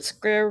 300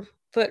 square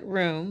foot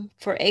room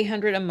for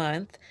 $800 a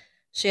month.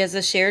 She has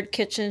a shared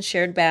kitchen,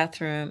 shared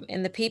bathroom,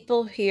 and the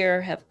people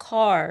here have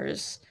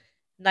cars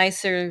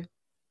nicer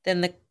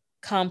than the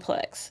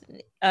complex.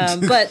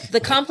 But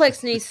the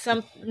complex needs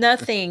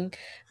nothing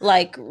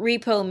like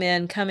repo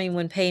men coming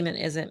when payment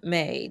isn't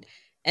made,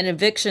 and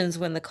evictions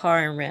when the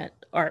car and rent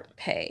aren't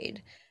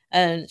paid.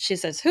 And she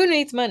says, who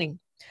needs money?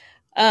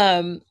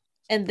 And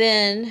And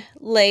then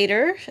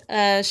later,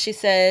 she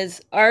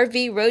says,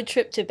 RV road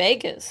trip to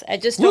Vegas.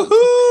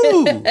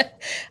 Woohoo!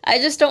 I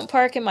just don't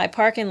park in my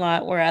parking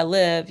lot where I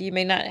live. You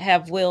may not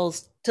have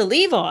wheels to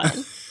leave on.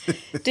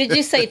 Did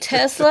you say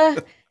Tesla?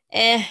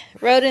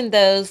 Rode in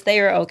those. They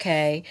are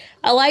okay.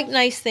 I like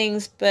nice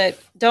things, but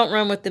don't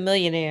run with the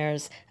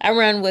millionaires. I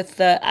run with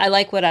the I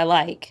like what I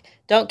like.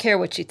 Don't care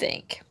what you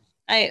think.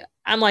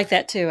 I'm like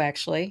that too,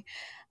 actually.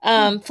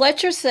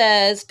 Fletcher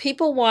says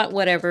people want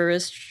whatever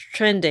is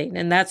trending,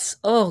 and that's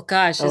oh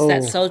gosh, is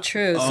that Oh, so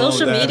true? Oh,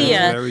 Social that is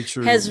media very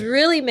true. has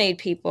really made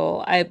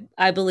people,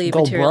 I believe,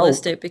 go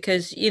materialistic broke.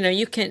 because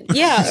you can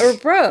or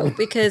broke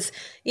because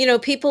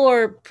people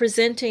are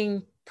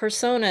presenting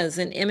personas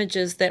and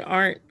images that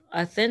aren't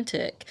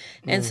authentic,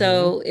 and Hmm.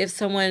 so if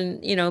someone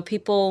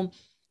people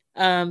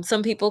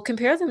some people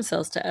compare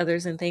themselves to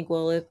others and think,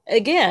 well, if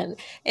they can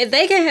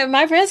have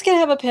my friends can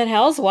have a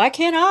penthouse, why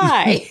can't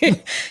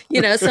I?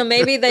 So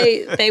maybe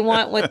they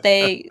want what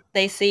they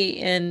see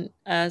in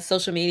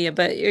social media.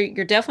 But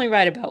you're definitely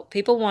right about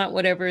people want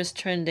whatever is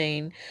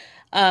trending.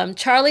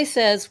 Charlie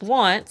says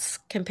wants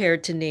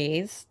compared to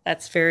needs.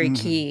 That's very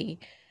Mhm. key.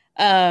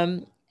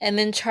 And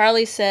then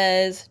Charlie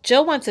says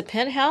Jill wants a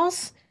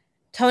penthouse.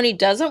 Tony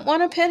doesn't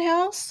want a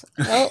penthouse.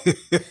 Oh,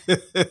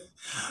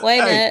 wait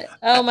a Hey, minute.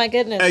 Oh my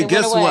goodness, hey, it went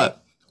guess away.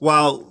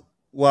 what?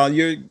 While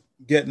you're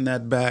getting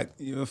that back,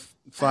 your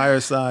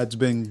fireside's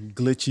been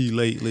glitchy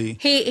lately.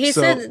 He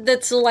So said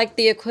that's like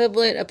the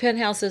equivalent. A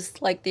penthouse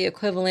is like the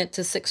equivalent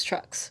to 6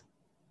 trucks.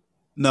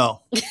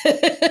 no,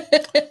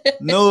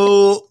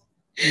 no,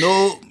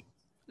 no,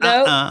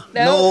 No, no,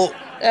 no,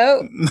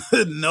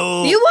 no.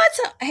 no. You once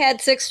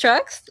had 6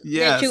 trucks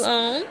that you Yes,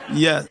 own.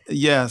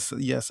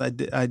 yes. I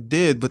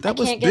did, but I that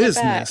was can't get it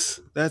back. business.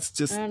 That's I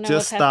just don't know just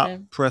what's stop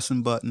happening.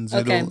 pressing buttons.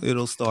 Okay.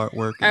 It'll start All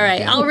working right.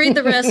 again. I'll read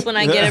the rest when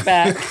I get it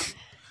back.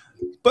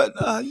 But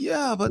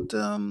yeah, but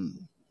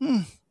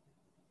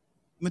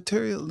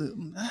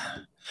materialism.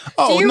 Do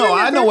Oh you no, I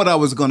know remember? what I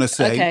was going to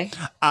say. Okay.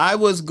 I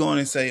was going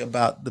to say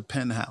about the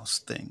penthouse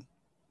thing.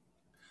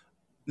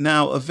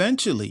 Now,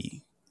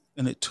 eventually,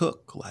 and it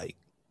took like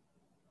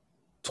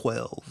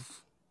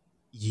 12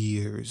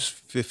 years,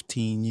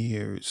 15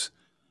 years.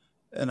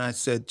 And I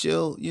said,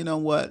 Jill, you know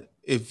what?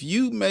 If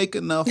you make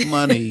enough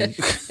money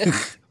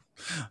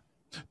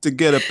to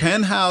get a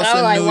penthouse I'm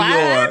in like, New why do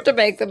I have York, to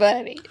make the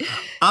money?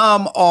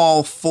 I'm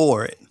all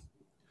for it.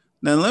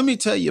 Now, let me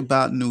tell you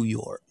about New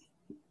York.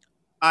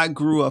 I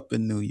grew up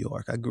in New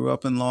York. I grew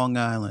up in Long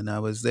Island. I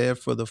was there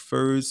for the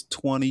first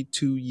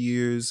 22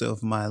 years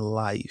of my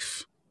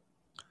life.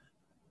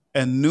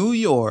 And New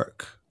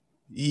York,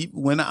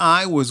 when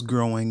I was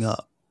growing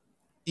up,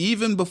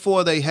 even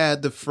before they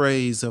had the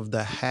phrase of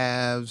the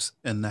haves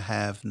and the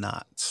have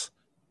nots,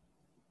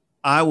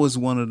 I was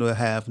one of the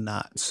have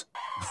nots.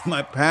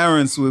 My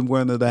parents were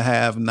one of the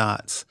have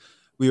nots.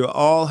 We were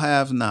all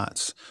have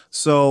nots.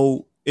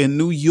 So in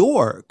New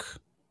York,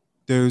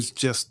 there's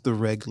just the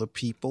regular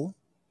people.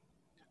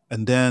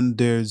 And then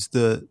there's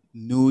the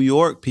New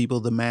York people,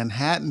 the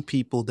Manhattan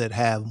people that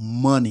have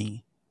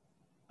money.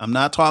 I'm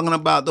not talking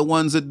about the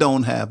ones that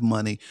don't have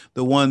money,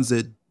 the ones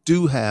that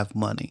do have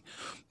money.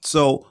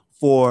 So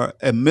for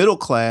a middle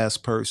class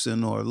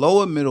person or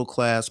lower middle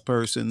class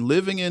person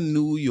living in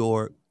New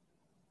York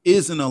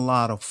isn't a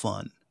lot of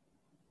fun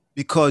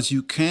because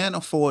you can't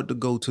afford to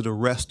go to the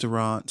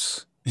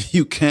restaurants.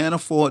 You can't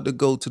afford to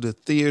go to the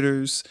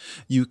theaters.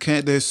 You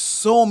can't, there's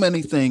so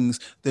many things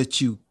that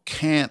you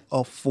can't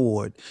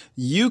afford.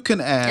 You can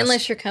ask,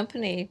 Unless your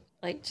company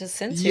like just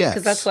sends you,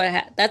 because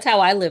yes, that's how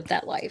I lived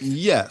that life.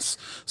 yes.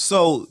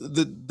 So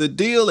the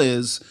deal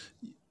is,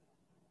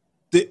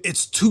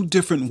 it's two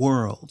different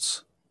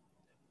worlds.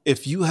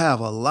 If you have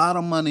a lot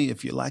of money,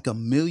 if you're like a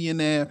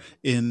millionaire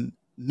in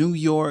New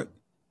York,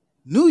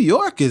 New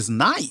York is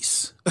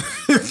nice.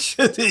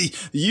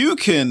 You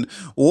can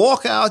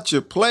walk out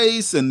your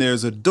place and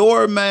there's a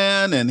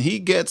doorman and he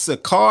gets a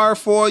car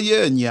for you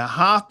and you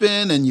hop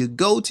in and you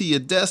go to your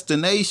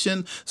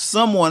destination.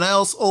 Someone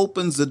else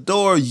opens the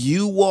door,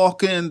 you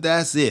walk in,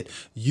 that's it.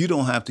 You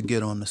don't have to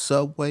get on the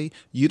subway.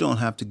 You don't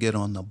have to get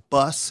on the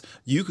bus.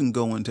 You can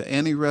go into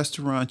any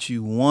restaurant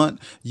you want.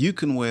 You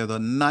can wear the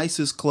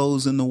nicest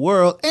clothes in the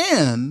world.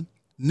 And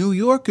New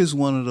York is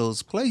one of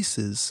those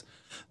places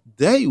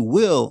they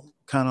will,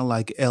 kind of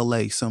like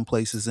LA, some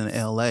places in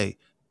LA,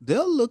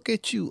 they'll look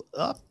at you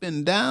up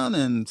and down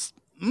and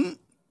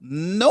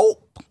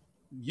nope,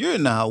 you're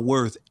not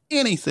worth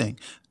anything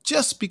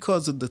just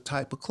because of the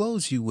type of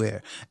clothes you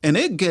wear. And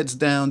it gets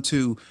down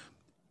to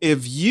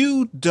if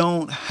you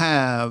don't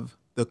have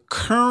the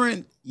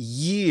current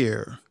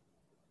year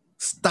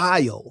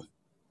style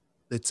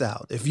that's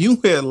out, if you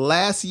wear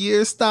last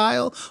year's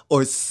style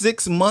or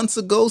 6 months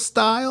ago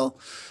style,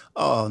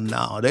 oh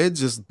no, they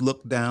just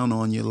look down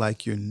on you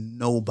like you're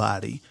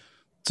nobody.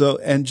 So,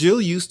 and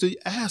Jill used to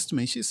ask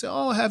me, she said,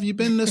 oh, have you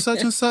been to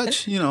such and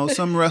such?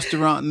 Some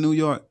restaurant in New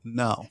York?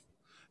 No.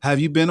 Have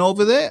you been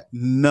over there?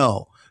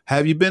 No.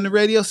 Have you been to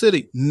Radio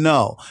City?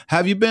 No.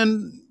 Have you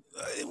been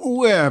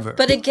Wherever.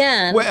 But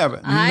again, wherever.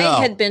 I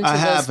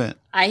haven't.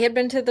 I had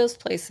been to those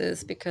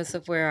places because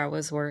of where I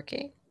was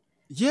working.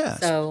 Yes.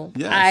 So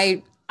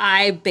yes.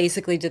 I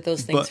basically did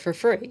those things for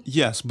free.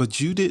 Yes,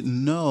 but you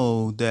didn't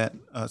know that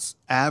us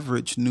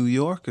average New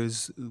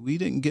Yorkers, we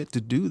didn't get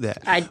to do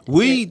that.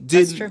 We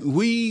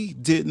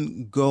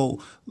didn't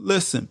go.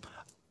 Listen,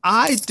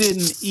 I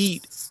didn't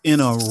eat in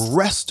a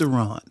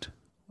restaurant.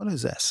 What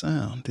does that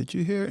sound? Did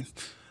you hear it?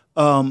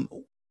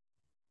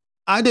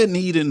 I didn't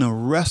eat in a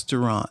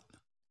restaurant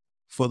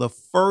for the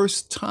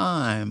first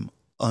time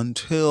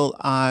until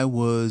I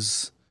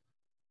was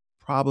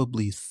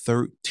probably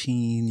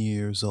 13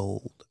 years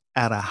old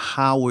at a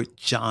Howard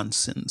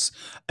Johnson's.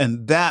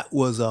 And that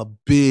was a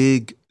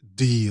big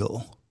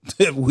deal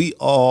that we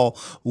all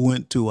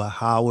went to a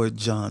Howard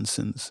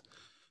Johnson's.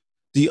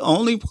 The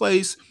only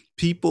place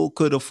people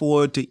could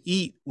afford to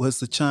eat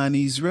was the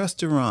Chinese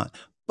restaurant.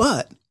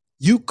 But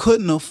you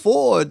couldn't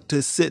afford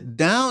to sit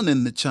down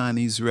in the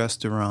Chinese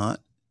restaurant.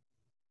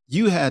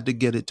 You had to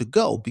get it to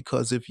go,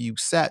 because if you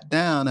sat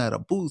down at a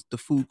booth, the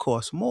food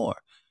cost more.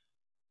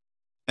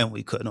 And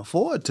we couldn't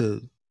afford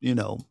to,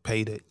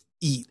 pay to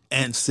eat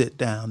and sit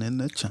down in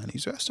the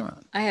Chinese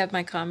restaurant. I have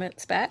my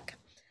comments back.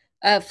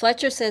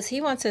 Fletcher says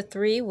he wants a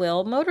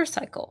 3-wheel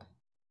motorcycle.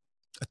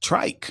 A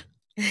trike.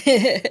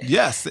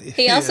 Yes.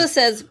 He also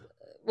says,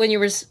 when you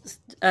were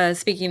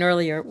speaking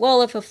earlier,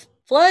 well, if a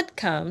flood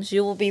comes,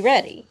 you will be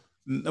ready.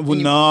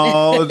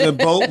 No, the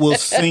boat will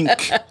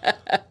sink.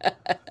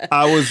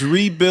 I was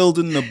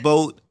rebuilding the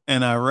boat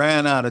and I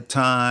ran out of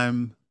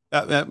time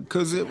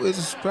because it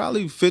was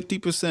probably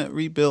 50%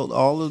 rebuilt.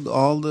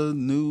 All the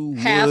new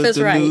half wood, is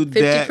the right, new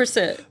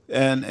 50%,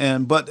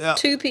 and but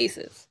 2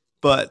 pieces.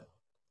 But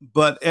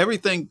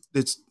everything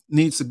that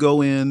needs to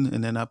go in,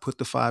 and then I put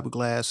the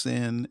fiberglass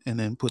in, and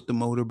then put the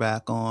motor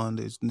back on.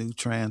 There's new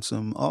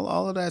transom,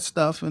 all of that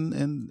stuff, and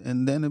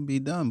then it'll be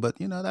done. But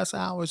that's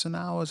hours and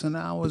hours and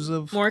hours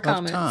of more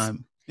comments. Of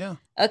time. Yeah.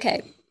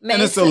 Okay.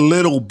 And it's a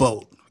little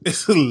boat.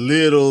 It's a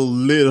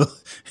little.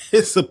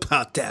 It's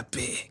about that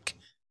big.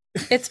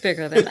 It's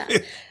bigger than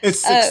that. It's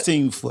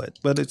 16 foot,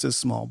 but it's a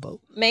small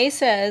boat. May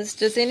says,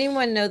 does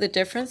anyone know the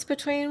difference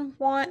between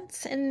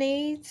wants and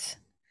needs?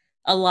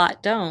 A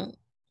lot don't.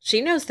 She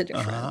knows the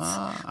difference.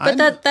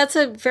 But that's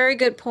a very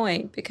good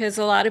point, because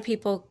a lot of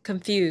people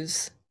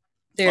confuse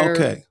their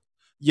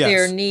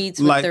needs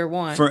with their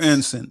wants. For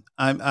instance,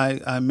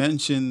 I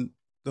mentioned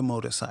the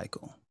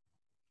motorcycle.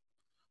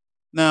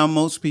 Now,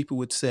 most people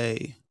would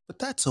say, but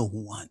that's a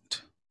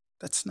want.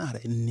 That's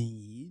not a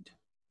need.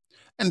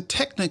 And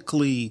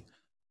technically,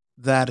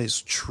 that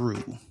is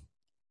true.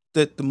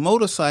 That the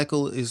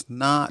motorcycle is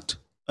not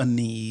a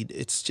need.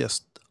 It's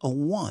just a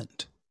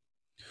want.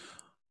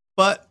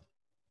 But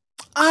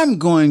I'm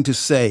going to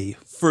say,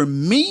 for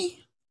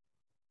me,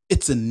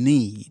 it's a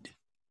need.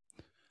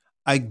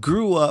 I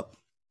grew up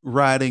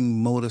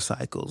riding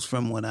motorcycles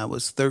from when I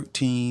was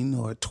 13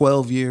 or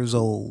 12 years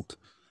old.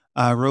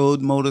 I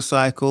rode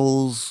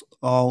motorcycles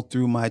all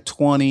through my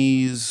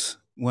 20s.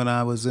 When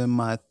I was in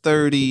my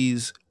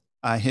 30s,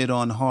 I hit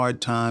on hard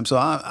times. So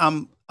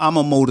I'm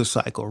a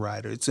motorcycle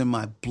rider. It's in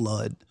my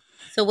blood.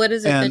 So what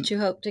is it that you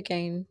hope to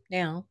gain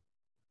now?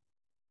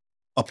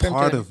 A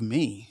part of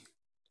me.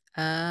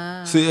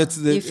 See,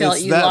 you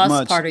felt you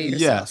lost part of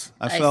yourself. Yes,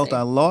 I felt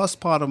I lost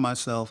part of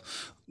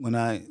myself when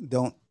I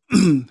don't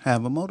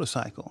have a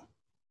motorcycle.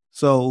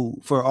 So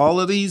for all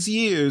of these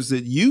years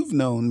that you've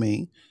known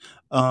me,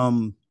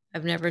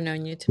 I've never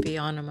known you to be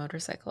on a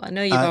motorcycle. I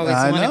know you've always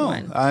wanted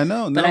one. I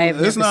know, but I've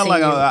never seen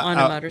you on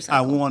a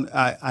motorcycle.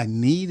 I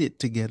needed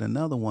to get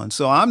another one.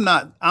 So I'm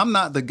not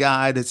the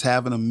guy that's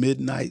having a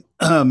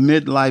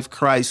midlife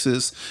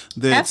crisis.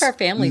 Half our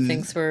family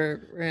thinks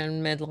we're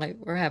in midlife.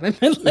 We're having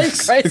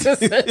midlife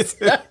crises.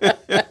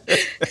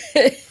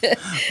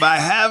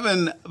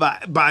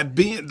 by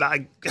being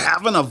like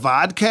having a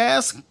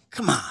vodcast.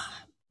 Come on.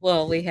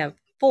 Well, we have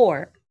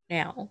 4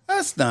 now.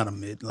 That's not a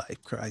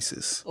midlife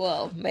crisis.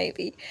 Well,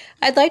 maybe.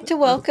 I'd like to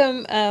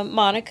welcome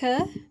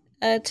Monica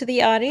to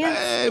the audience,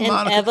 and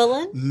Monica.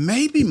 Evelyn.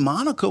 Maybe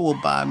Monica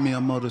will buy me a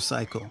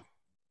motorcycle.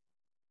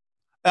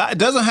 It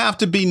doesn't have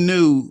to be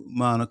new,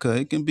 Monica.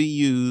 It can be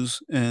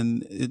used,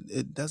 and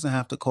it doesn't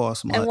have to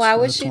cost much. And why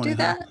would she do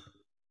that?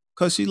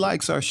 Because she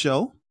likes our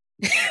show.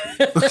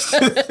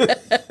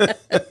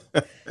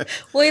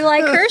 We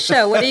like her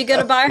show. What are you going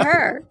to buy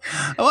her?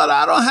 Well,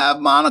 I don't have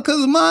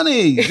Monica's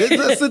money.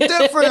 That's the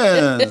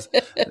difference.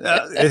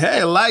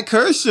 Hey, like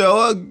her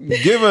show,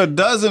 give her a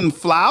dozen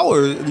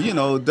flowers,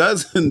 a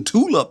dozen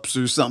tulips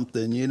or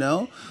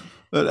something,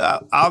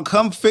 But I'll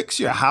come fix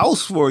your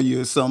house for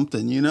you or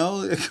something,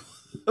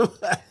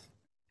 But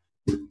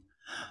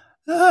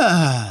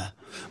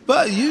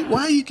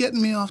why are you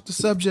getting me off the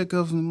subject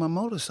of my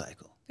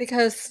motorcycle?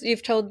 Because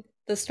you've told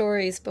the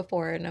stories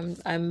before, and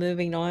I'm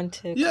moving on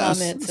to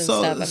comments and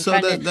stuff.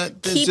 I'm trying to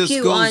keep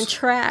you on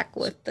track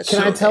with the show.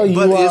 Can I tell you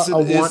a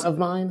want of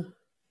mine?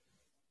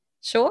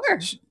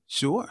 Sure.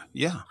 Sure,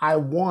 yeah. I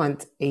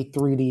want a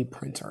 3D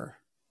printer.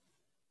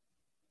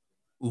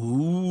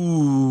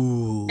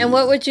 Ooh. And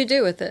what would you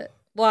do with it?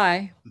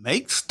 Why?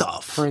 Make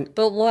stuff. Print.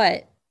 But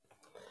what?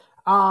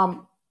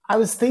 I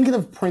was thinking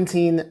of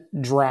printing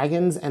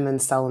dragons and then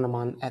selling them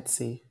on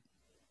Etsy.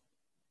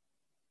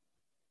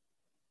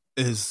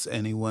 Is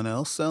anyone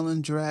else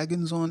selling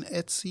dragons on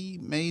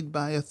Etsy made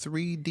by a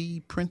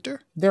 3D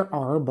printer? There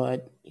are,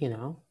 but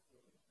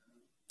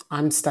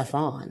I'm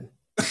Stefan.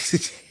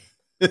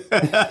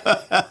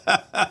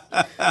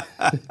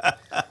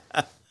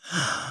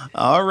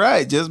 All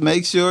right, just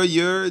make sure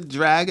your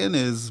dragon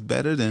is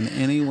better than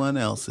anyone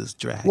else's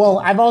dragon. Well,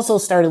 I've also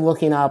started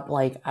looking up,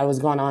 like, I was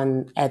going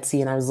on Etsy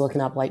and I was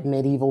looking up like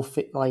medieval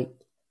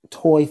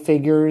toy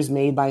figures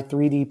made by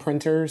 3D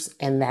printers,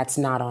 and that's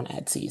not on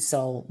Etsy.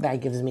 So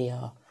that gives me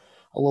a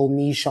little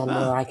niche on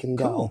where I can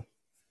go.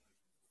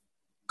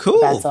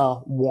 Cool. That's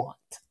a want.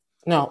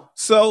 No.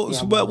 So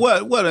but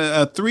what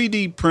a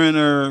 3D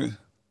printer?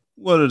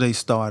 What do they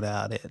start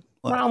out at?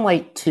 What, around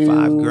like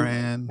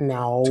 $5,000?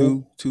 No,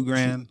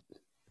 $2,000.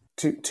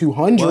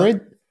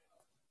 200.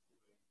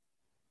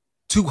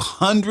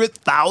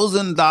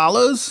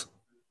 $200,000.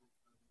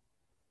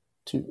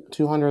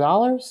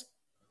 $200.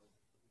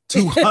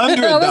 $200.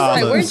 I was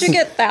like, where'd you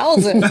get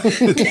thousand?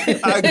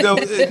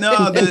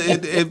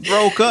 It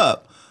broke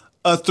up.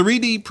 A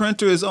 3D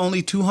printer is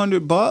only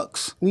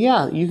 $200.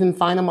 Yeah, you can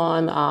find them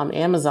on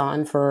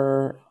Amazon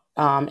for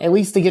at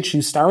least to get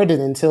you started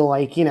until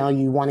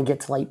you want to get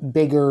to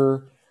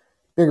bigger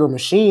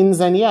machines.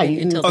 And yeah, you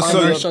can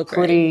find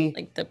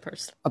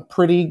a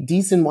pretty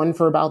decent one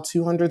for about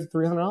 $200 to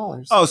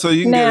 $300. Oh, so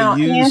you can get a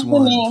used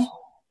one.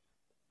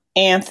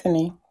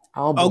 Anthony.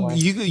 Oh, boy.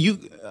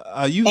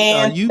 Are you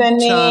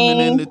chiming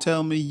in to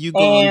tell me you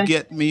gonna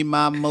get me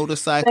my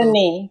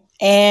motorcycle?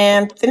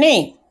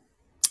 Anthony.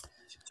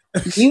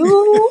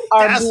 You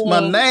are That's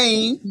my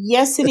name.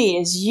 Yes, it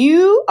is.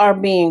 You are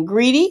being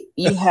greedy.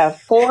 You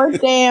have 4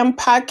 damn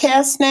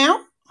podcasts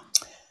now.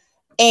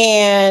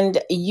 And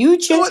you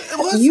just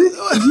what's a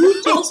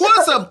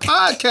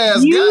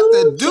podcast got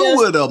to do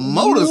with a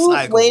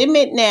motorcycle? Wait a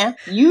minute now.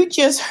 You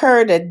just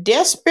heard a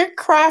desperate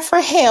cry for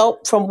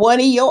help from one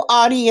of your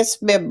audience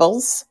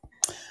members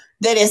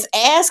that is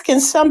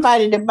asking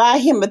somebody to buy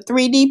him a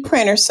 3D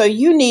printer. So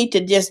you need to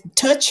just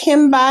touch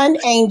him by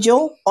an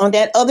angel on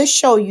that other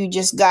show you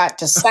just got,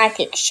 the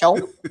psychic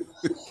show,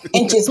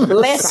 and just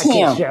bless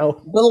him.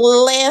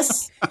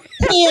 Bless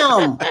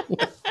him.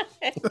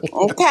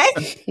 Okay?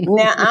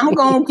 Now I'm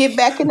going to get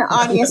back in the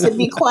audience and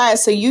be quiet.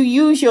 So you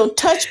use your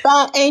touch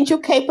by angel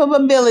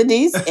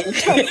capabilities and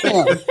touch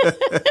him.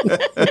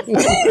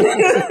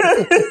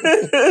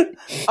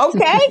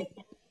 Okay?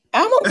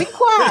 I'm going to be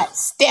quiet,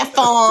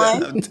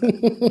 Stefan.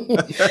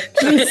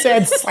 You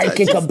said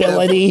psychic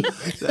ability.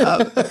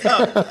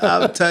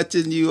 I'm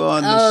touching you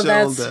on the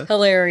shoulder. That's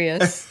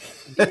hilarious.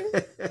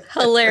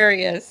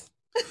 Hilarious.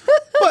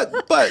 But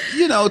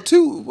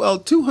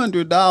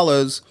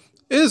 $200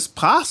 is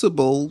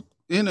possible,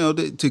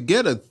 to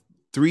get a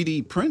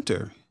 3D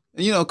printer.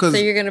 So you're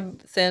going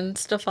to send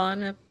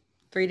Stefan a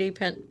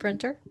 3D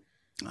printer?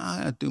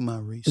 I do my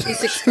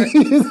research.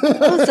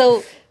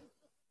 So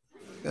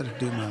got to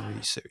do my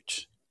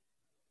research.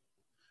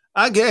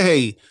 And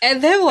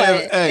then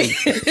what? Hey.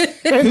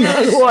 And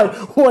then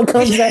what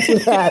comes after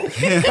that?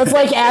 That's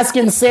like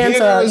asking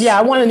Santa,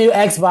 I want a new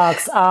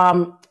Xbox.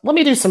 Let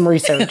me do some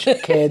research,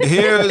 kid.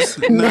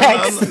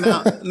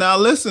 Now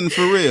listen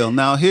for real.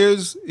 Now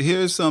here's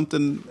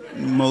something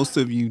most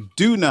of you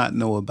do not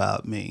know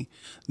about me,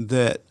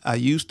 that I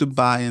used to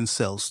buy and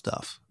sell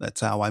stuff.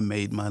 That's how I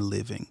made my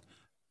living.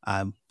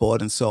 I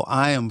bought and sold.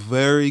 I am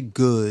very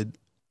good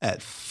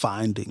at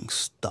finding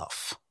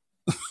stuff.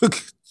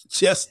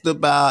 Just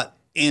about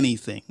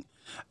anything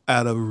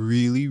at a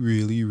really,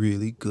 really,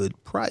 really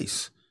good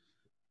price.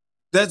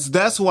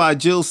 That's why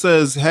Jill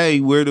says, hey,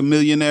 we're the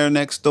millionaire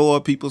next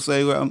door. People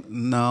say, well,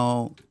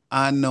 no,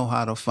 I know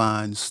how to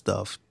find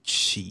stuff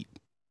cheap.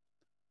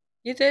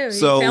 You do.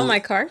 You found my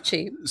car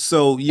cheap.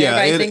 So yeah,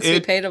 everybody thinks we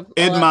paid a lot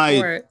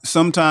for it.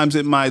 Sometimes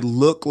it might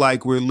look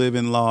like we're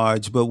living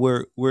large, but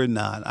we're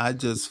not. I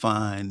just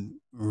find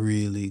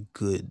really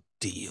good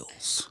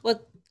deals.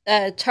 Well,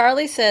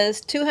 Charlie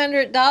says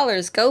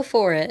 $200. Go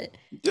for it.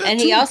 Yeah, and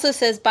he also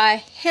says buy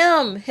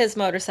him his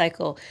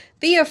motorcycle.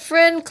 Be a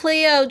friend.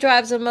 Cleo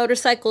drives a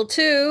motorcycle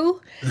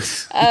too.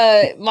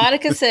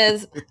 Denise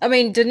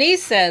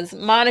says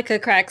Monica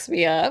cracks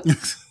me up.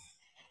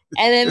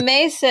 And then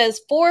May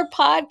says 4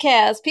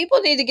 podcasts. People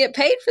need to get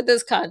paid for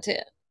this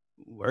content.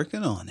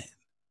 Working on it.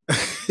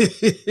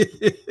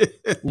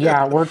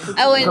 Yeah, and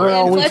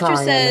Fletcher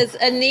says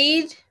a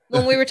need.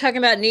 When we were talking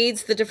about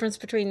needs, the difference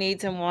between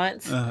needs and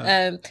wants,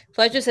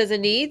 Fletcher says a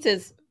needs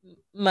is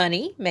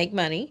money, make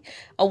money.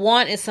 A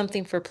want is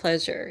something for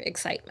pleasure,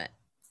 excitement.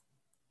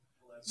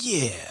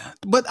 Yeah,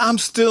 but I'm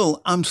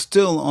still on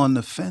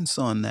the fence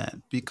on that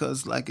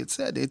because, like it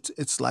said,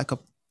 it's like a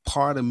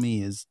part of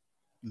me is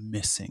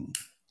missing.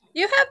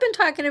 You have been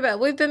talking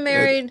about. We've been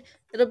married.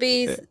 It'll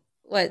be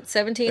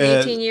 17,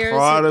 18 years.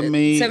 Part of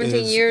me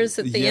 17 years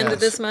at the end of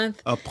this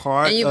month.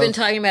 And you've been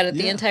talking about it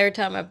the entire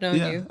time I've known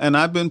you. And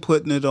I've been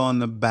putting it on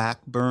the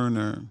back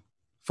burner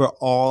for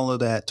all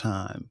of that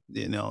time.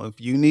 If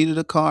you needed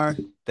a car,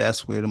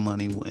 that's where the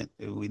money went.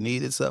 If we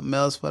needed something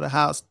else for the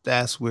house,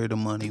 that's where the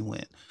money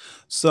went.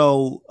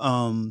 So,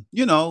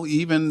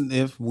 even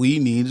if we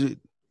needed,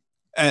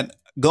 and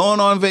going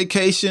on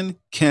vacation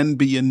can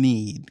be a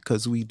need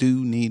because we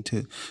do need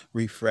to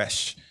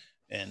refresh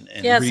and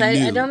Yes,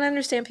 renew. I don't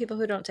understand people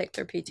who don't take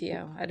their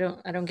PTO. I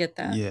don't get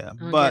that. Yeah,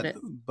 I don't get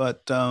it.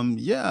 but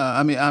yeah,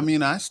 I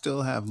mean, I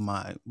still have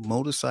my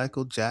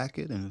motorcycle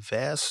jacket and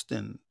vest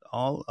and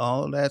all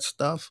of that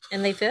stuff.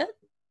 And they fit?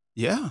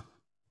 Yeah.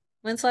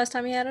 When's the last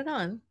time you had it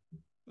on?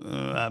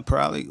 I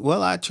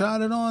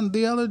tried it on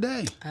the other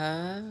day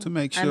to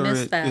make I sure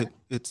missed that.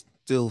 it's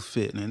still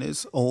fitting, and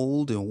it's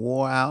old and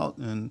wore out,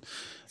 and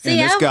See,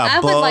 it's got I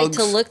would like bugs.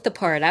 to look the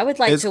part. I would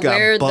like It's to got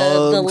wear the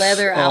bugs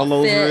leather all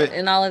over outfit it.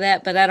 and all of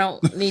that, but I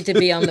don't need to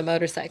be on the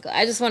motorcycle.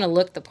 I just want to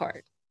look the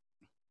part.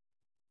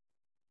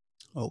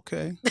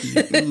 Okay,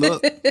 you can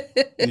look.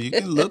 You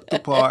can look the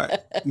part.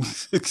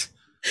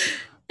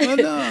 But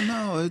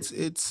no, it's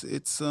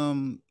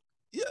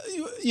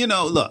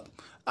look,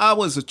 I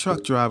was a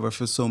truck driver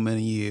for so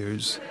many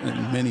years,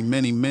 and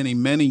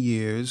many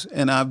years,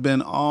 and I've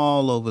been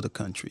all over the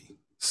country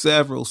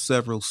several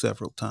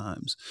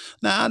times.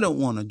 Now I don't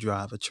want to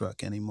drive a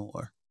truck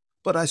anymore,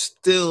 but I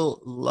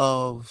still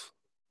love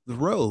the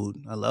road.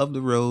 I love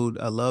the road.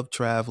 I love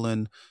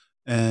traveling,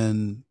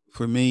 and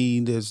for me,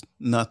 there's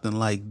nothing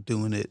like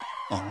doing it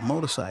on a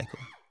motorcycle.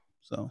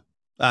 So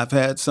I've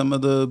had some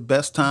of the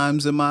best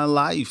times in my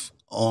life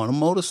on a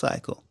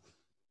motorcycle.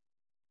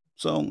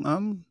 So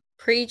I'm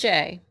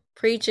Pre-J,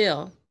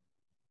 pre-Jill.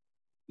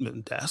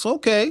 that's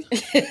okay.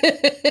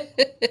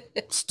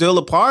 Still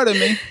a part of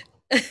me.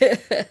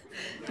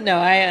 No,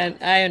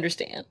 I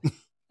understand.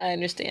 I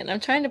understand. I'm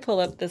trying to pull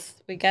up this.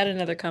 We got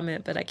another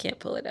comment, but I can't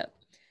pull it up.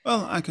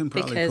 Well, I can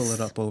probably pull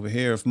it up over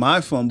here if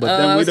my phone, but I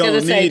then we was gonna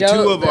don't say, need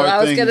don't- two of I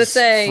our was gonna things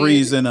say-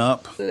 freezing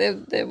up.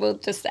 They will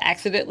just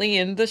accidentally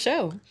end the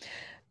show.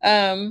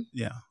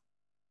 Yeah.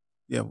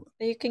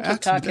 You can keep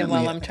talking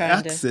while I'm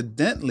trying to.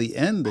 Accidentally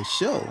end the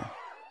show.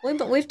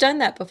 We've done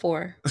that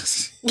before.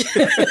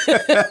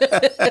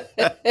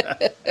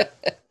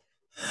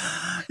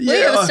 We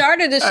have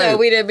started the show. Hey,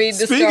 We didn't mean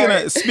to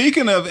start.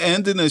 Speaking of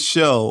ending a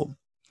show,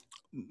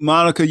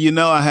 Monica,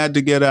 I had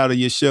to get out of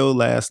your show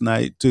last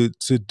night to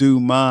do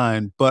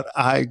mine, but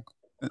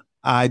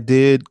I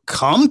did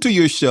come to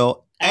your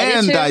show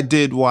and I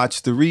did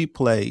watch the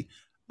replay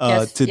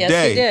today. Yes,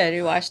 you did.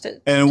 You watched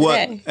it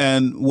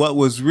today. What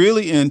was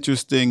really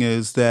interesting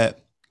is that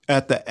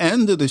at the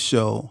end of the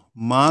show,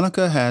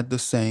 Monica had the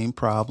same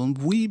problem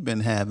we've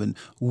been having.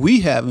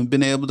 We haven't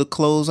been able to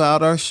close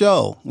out our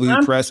show. We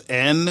press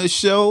end the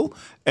show,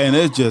 and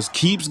it just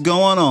keeps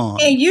going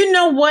on. And you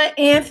know what,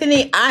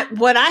 Anthony?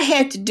 What I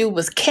had to do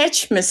was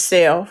catch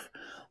myself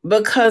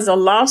because I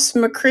lost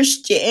my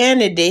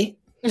Christianity.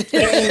 And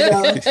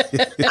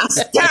I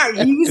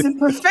started using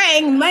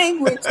profane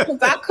language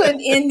because I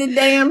couldn't end the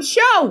damn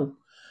show.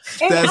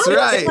 And That's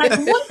right. Like,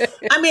 what?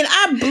 I mean,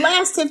 I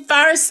blasted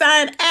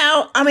Fireside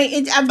out. I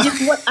mean,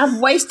 I've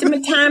wasted my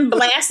time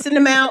blasting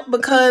them out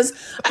because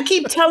I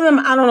keep telling them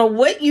I don't know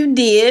what you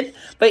did,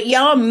 but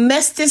y'all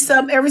messed this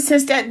up ever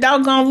since that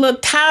doggone little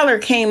Tyler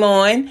came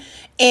on.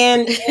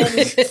 And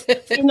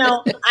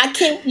I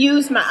can't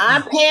use my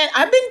iPad.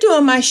 I've been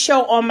doing my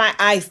show on my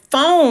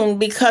iPhone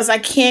because I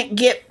can't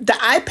get the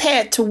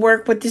iPad to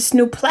work with this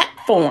new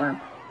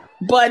platform.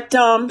 But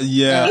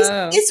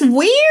it's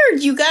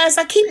weird, you guys.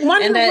 I keep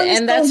wondering when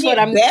it's that's what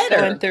I'm better.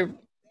 going through.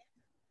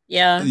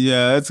 Yeah,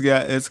 it's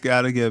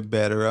got to get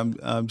better.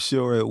 I'm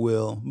sure it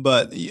will.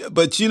 But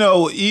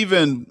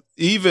even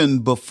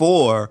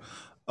before,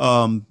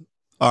 our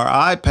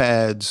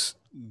iPads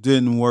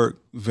didn't work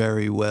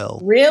very well.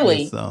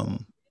 Really?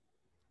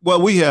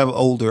 Well, we have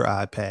older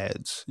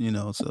iPads,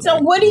 So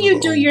what do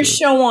you do your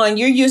show on?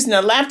 You're using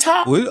a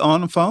laptop? We're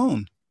on the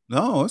phone.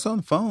 No, it's on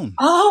the phone.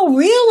 Oh,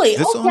 really?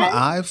 It's on the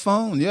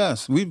iPhone.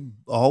 Yes, we've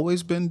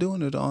always been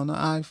doing it on the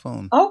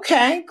iPhone.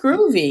 Okay,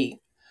 groovy.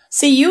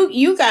 See,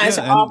 you guys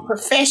are all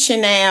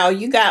professional.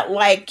 You got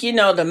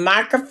the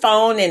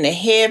microphone and the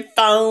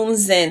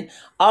headphones and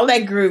all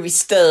that groovy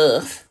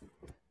stuff.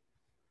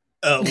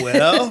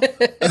 Well,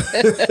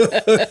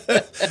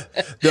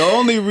 the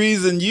only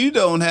reason you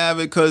don't have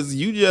it because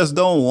you just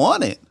don't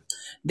want it.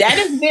 That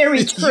is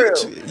very true.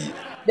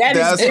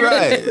 That's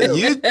right.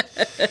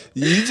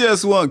 You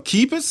just want to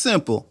keep it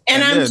simple,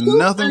 and there's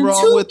nothing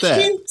wrong with that. I'm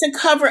too cute to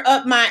cover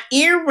up my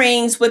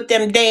earrings with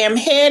them damn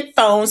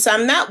headphones. So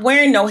I'm not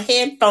wearing no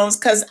headphones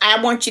because I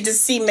want you to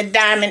see my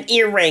diamond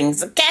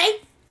earrings.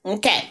 Okay.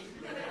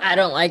 I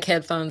don't like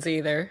headphones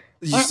either.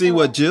 You see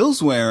what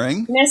Jill's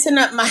wearing? Messing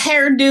up my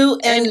hairdo,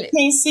 and you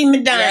can't see my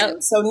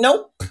diamond. So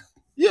nope.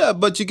 Yeah,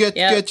 but you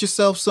get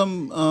yourself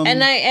some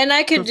and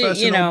I could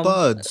do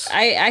buds.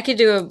 I could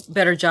do a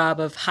better job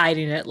of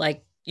hiding it,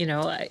 like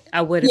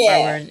I would if I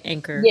were an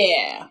anchor.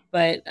 Yeah.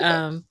 But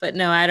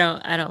no, I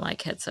don't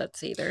like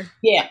headsets either.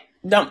 Yeah.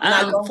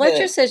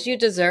 Fletcher says you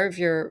deserve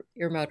your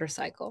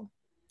motorcycle.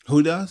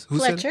 Who does? Who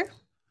Fletcher?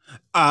 Said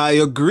I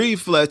agree,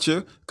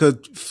 Fletcher,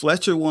 because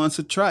Fletcher wants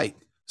a trike.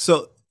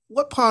 So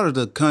what part of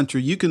the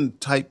country, you can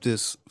type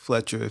this,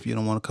 Fletcher, if you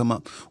don't want to come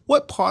up.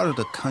 What part of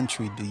the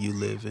country do you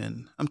live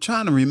in? I'm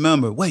trying to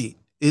remember. Wait,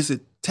 is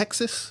it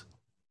Texas?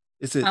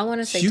 Is it I want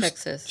to say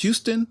Texas.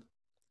 Houston?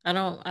 I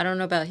don't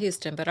know about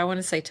Houston, but I want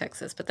to say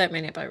Texas, but that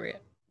may not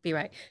be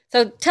right.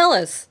 So tell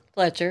us,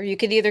 Fletcher. You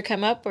could either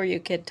come up or you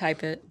could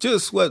type it.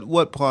 Just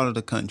what part of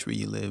the country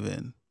you live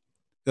in.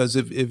 Because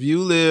if you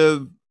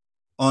live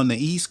on the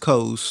East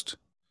Coast,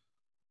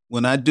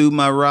 when I do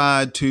my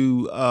ride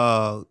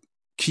to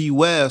Key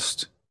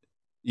West,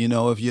 you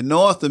know, if you're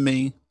north of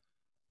me,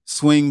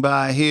 swing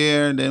by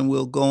here, and then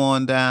we'll go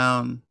on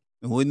down.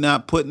 And we're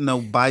not putting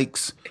no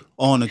bikes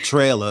on a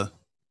trailer.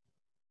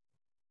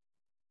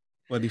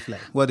 What'd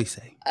he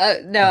say?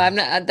 No, I'm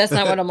not. That's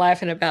not what I'm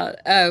laughing about.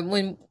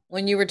 When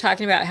you were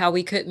talking about how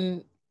we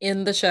couldn't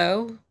end the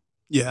show.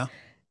 Yeah.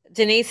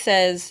 Denise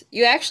says,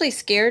 you actually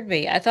scared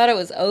me. I thought it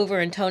was over.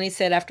 And Tony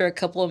said after a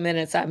couple of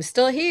minutes, I'm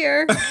still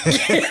here. That's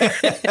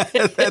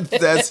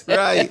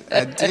right.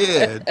 I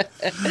did.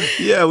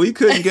 Yeah, we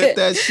couldn't get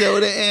that show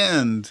to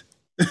end.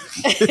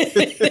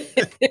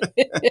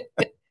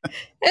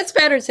 It's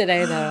better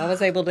today, though. I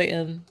was able to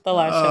end the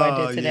last show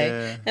I did today.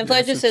 Yeah. And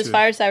Fletcher says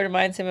Fireside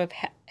reminds him of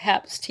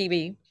Haps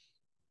TV.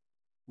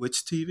 Which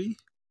TV?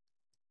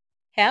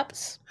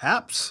 Haps.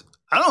 Haps?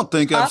 I don't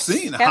think I've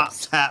seen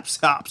Haps,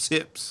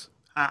 Hips.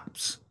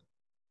 Haps.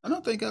 I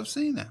don't think I've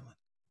seen that one.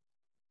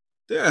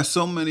 There are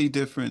so many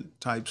different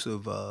types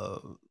of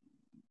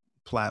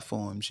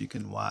platforms you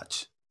can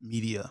watch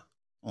media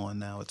on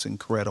now. It's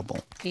incredible.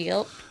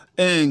 Yep.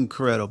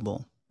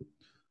 Incredible.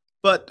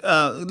 But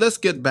let's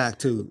get back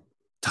to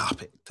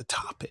the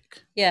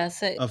topic. Yeah,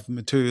 so of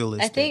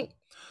materialistic. I think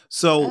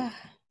so.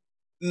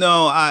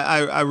 No,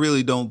 I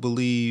really don't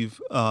believe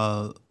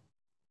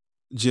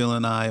Jill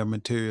and I are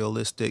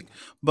materialistic.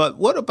 But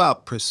what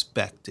about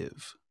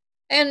perspective?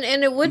 And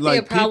it would be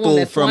a problem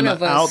if one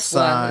of us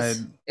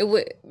was.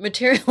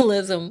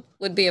 Materialism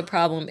would be a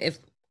problem if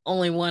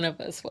only one of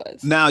us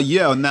was. Now,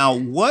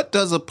 what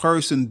does a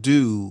person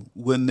do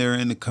when they're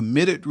in a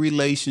committed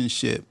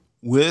relationship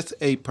with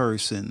a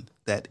person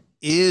that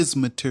is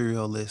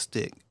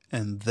materialistic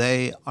and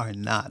they are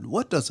not?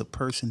 What does a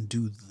person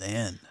do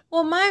then?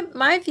 Well,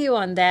 my view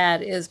on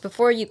that is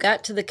before you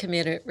got to the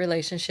committed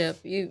relationship,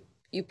 you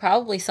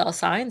probably saw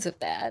signs of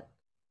that.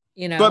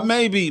 You know? But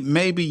maybe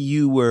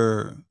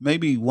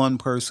one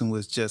person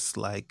was just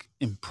like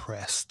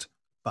impressed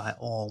by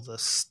all the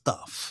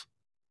stuff,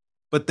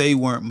 but they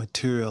weren't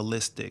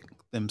materialistic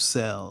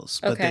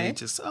themselves. But they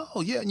just,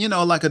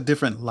 like a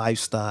different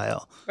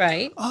lifestyle.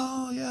 Right.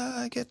 Oh yeah,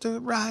 I get to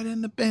ride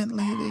in the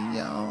Bentley.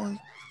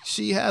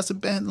 She has a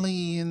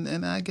Bentley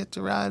and I get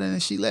to ride in it,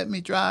 and she let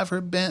me drive her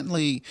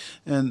Bentley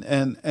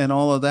and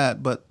all of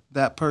that. But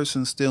that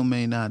person still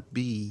may not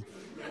be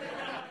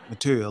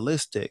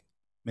materialistic.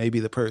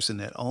 Maybe the person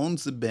that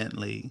owns the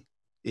Bentley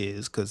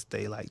is, because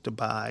they like to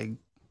buy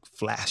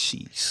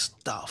flashy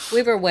stuff.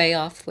 We were way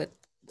off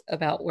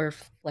about where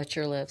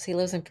Fletcher lives. He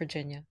lives in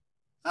Virginia.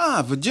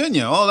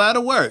 Virginia. Oh,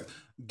 that'll work.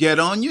 Get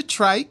on your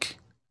trike.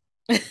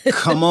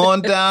 Come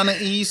on down the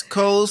East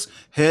Coast.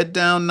 Head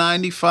down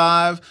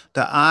 95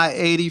 to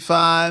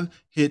I-85.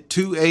 Hit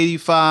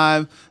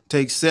 285.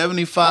 Take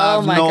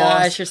 75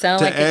 north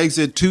to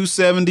exit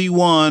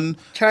 271.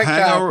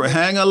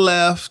 Hang a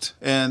left,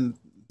 and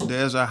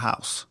there's our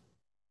house.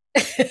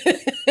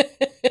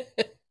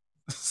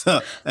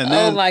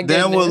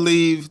 Then we'll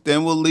leave.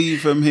 Then we'll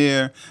leave from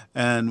here,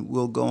 and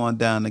we'll go on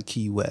down to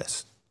Key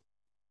West.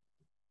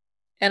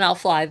 And I'll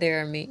fly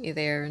there and meet you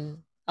there, and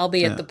I'll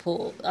be at the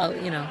pool.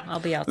 I'll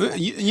be out there.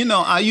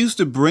 I used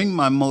to bring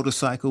my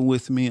motorcycle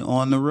with me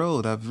on the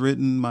road. I've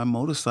ridden my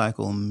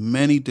motorcycle in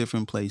many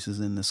different places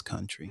in this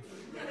country.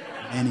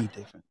 Many,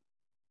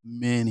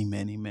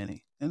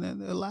 many. And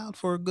it allowed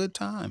for a good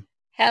time.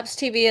 Haps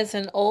TV is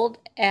an old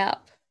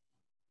app.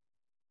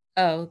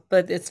 Oh,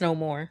 but it's no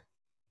more.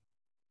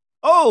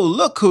 Oh,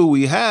 look who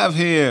we have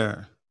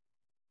here.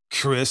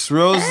 Chris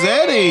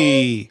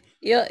Rossetti.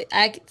 Hey.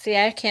 I can't see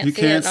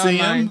it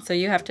online, so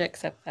you have to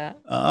accept that.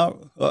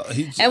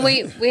 And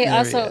we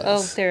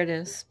also, there it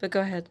is. But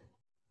go ahead.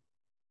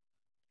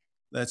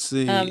 Let's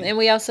see. And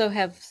we also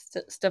have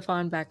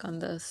Stefan back on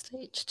the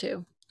stage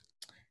too.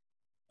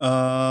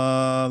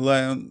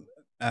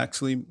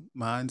 Actually,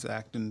 mine's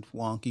acting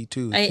wonky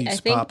too. It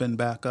keeps popping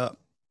back up.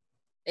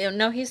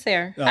 No, he's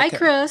there. Okay. Hi,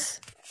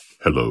 Chris.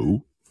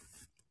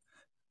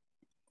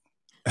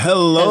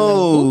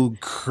 Hello,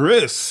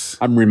 Chris.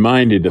 I'm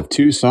reminded of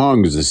two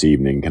songs this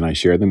evening. Can I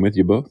share them with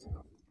you both?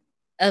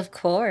 Of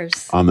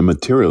course. On the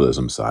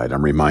materialism side,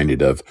 I'm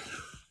reminded of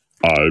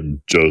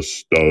I'm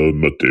just a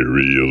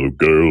material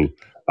girl.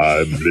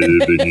 I'm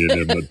living in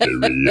a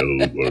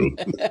material world.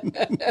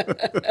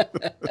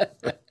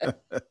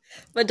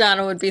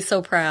 Madonna would be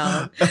so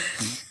proud.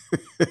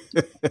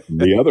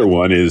 The other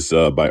one is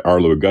by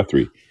Arlo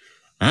Guthrie.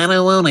 I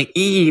don't want to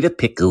eat a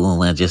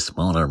pickle. I just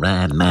want to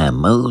ride my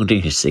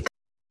motorcycle.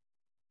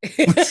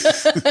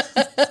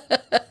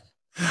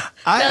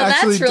 I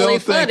actually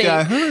don't think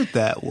I heard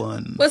that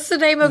one. What's the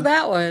name of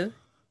that one?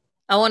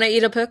 I want to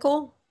eat a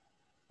pickle?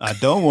 I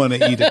don't want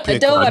to eat a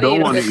pickle. don't I wanna don't eat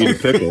a want to eat a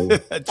pickle.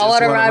 I just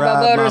wanna wanna ride my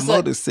my motorcycle.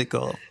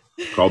 motorcycle.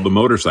 Called the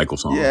motorcycle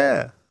song.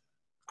 Yeah.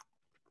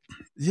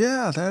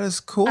 Yeah, that is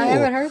cool. I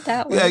haven't heard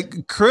that one. Yeah,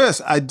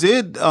 Chris, I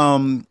did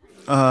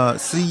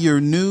see your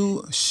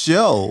new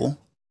show.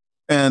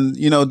 And,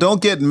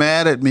 don't get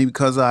mad at me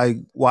because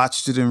I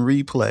watched it in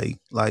replay.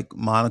 Like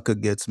Monica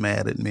gets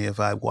mad at me if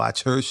I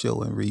watch her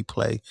show in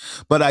replay.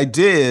 But I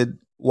did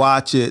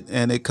watch it,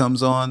 and it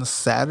comes on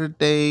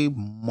Saturday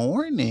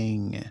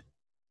morning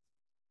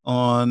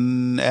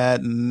isn't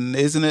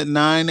it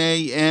 9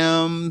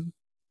 a.m.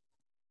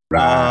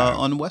 Right.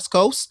 On the West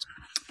Coast?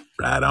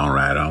 Right on.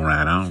 Right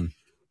on.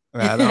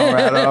 All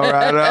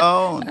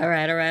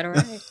right.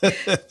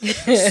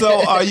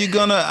 So are you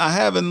gonna, I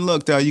haven't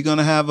looked, are you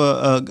gonna have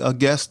a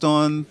guest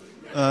on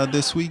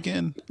this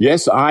weekend?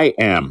 Yes, I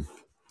am.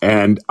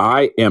 And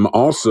I am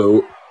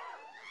also,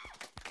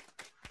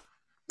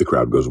 the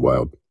crowd goes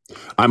wild.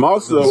 I'm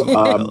also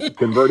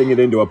converting it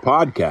into a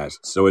podcast.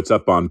 So it's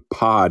up on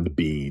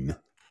Podbean.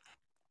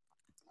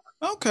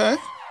 Okay,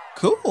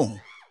 cool.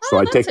 So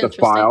I take the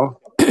file.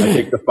 I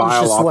take the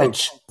file off.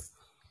 Switch.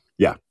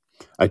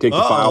 I take the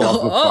file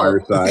off of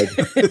Fireside.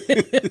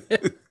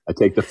 I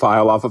take the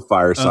file off of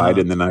Fireside,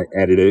 and then I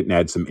edit it and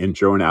add some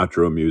intro and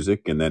outro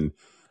music, and then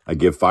I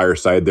give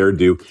Fireside their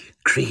due.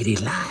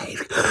 Created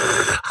live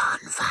on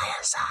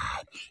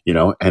Fireside.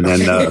 And then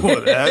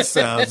that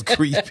sounds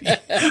creepy.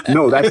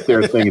 No, that's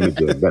their thing in the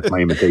gig. That's my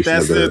imitation.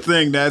 That's of their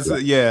thing. That's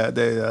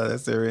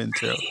that's their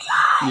intro.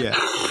 Yeah.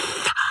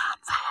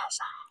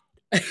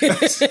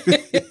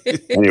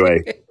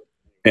 Anyway,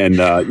 and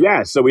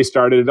so we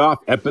started it off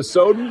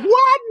episode 1,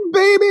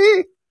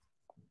 baby.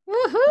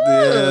 Woohoo!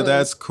 Yeah,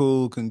 that's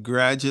cool.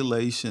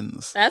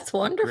 Congratulations. That's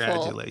wonderful.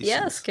 Congratulations.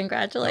 Yes,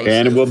 congratulations.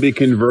 And we'll be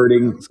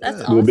converting.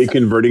 That's We'll be awesome.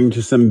 converting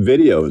to some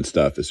video and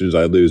stuff as soon as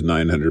I lose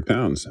 900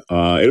 pounds.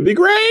 It'll be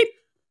great.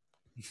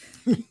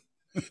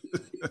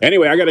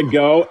 Anyway, I got to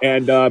go.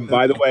 And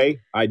by the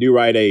way, I do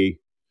ride a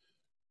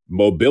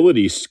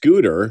mobility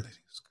scooter.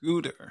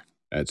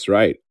 That's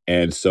right.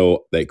 And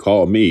so they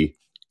call me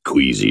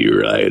Queasy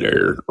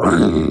Rider. Set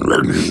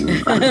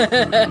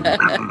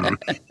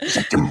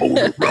the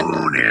motor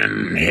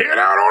running, head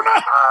out on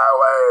the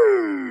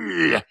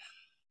highway.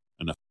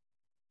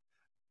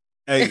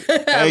 Hey,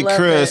 I love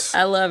Chris. it.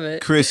 I love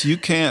it. Chris, you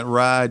can't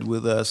ride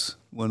with us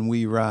when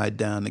we ride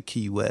down to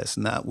Key West,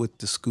 not with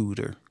the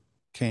scooter.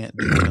 Can't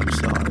do it. I'm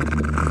sorry.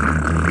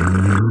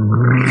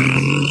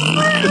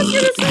 I was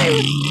gonna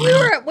say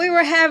we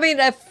were having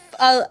a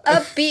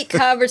upbeat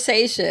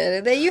conversation,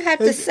 and then you have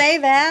to say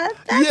that.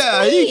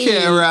 That's you mean.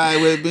 can't ride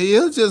with me.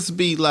 You'll just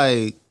be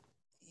like,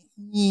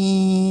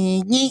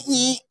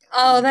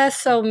 Oh, that's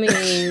so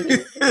mean.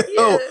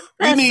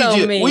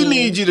 we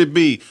need you to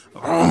be.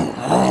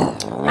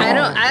 I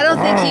don't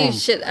think you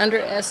should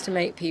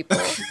underestimate people.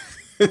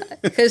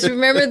 Because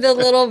remember the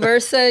little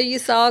Versa you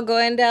saw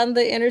going down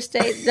the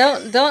interstate?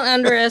 Don't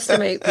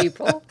underestimate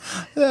people.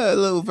 That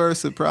little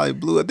Versa probably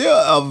blew it.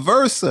 A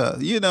Versa,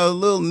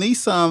 little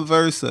Nissan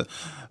Versa,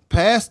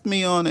 passed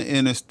me on the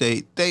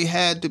interstate. They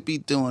had to be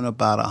doing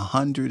about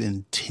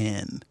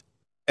 110.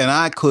 And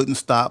I couldn't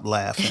stop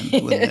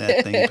laughing when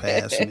that thing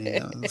passed me.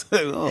 I was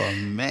like, oh,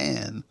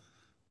 man.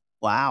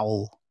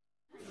 Wow.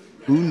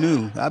 Who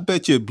knew? I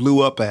bet you it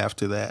blew up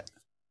after that.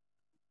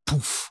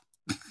 Poof.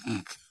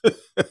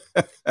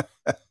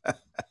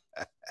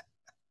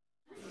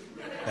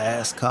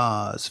 Fast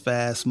cars,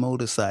 fast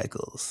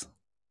motorcycles.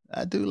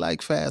 I do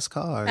like fast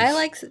cars. I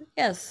like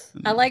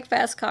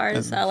fast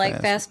cars. I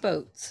like fast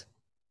boats.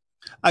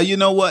 You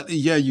know what?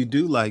 Yeah, you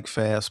do like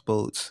fast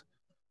boats.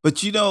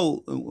 But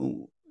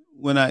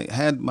when I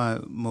had my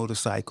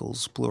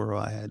motorcycles, plural,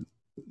 I had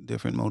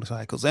different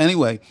motorcycles.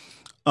 Anyway,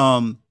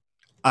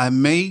 I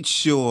made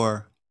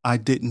sure I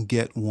didn't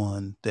get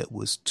one that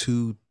was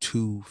too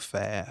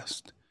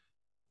fast.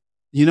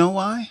 You know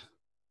why?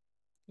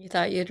 You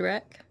thought you'd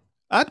wreck?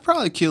 I'd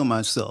probably kill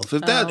myself.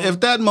 If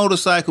that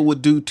motorcycle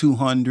would do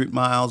 200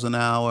 miles an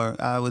hour,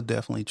 I would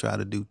definitely try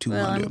to do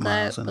 200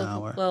 miles an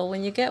hour. Well,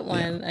 when you get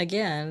one,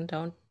 again,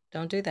 don't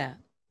do that.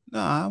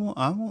 No,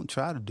 I won't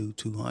try to do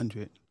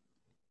 200.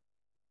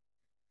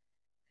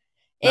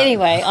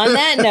 Anyway, on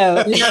that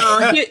note,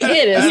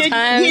 it is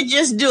time. You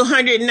just do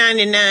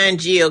 199,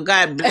 Jill.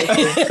 God bless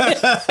you.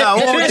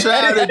 I won't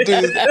try to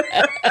do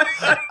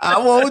that. I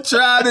won't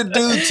try to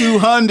do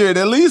 200.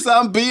 At least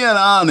I'm being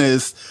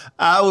honest.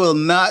 I will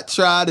not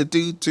try to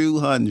do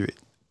 200.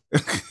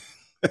 It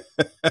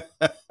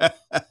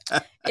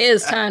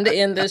is time to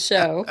end this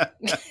show.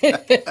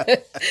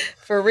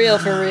 For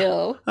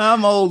real.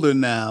 I'm older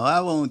now.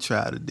 I won't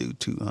try to do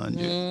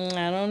 200.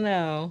 I don't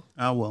know.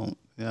 I won't.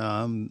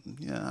 I'm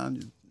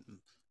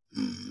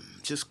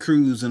just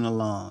cruising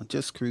along.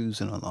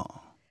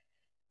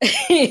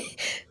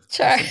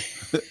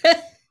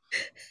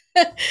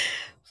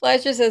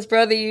 Fletcher says,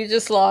 "Brother, you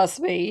just lost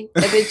me."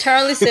 And then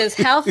Charlie says,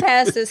 "How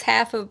fast does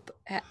half a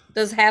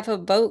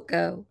boat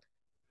go?"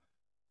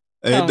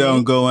 It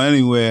don't go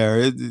anywhere.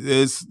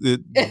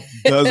 It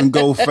doesn't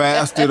go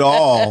fast at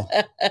all.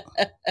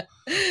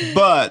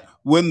 But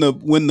when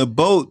the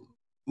boat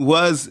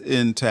was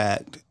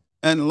intact.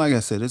 And like I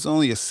said, it's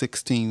only a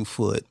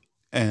 16-foot,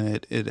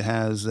 and it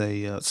has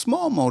a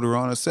small motor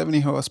on a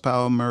 70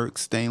 horsepower Merc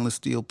stainless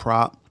steel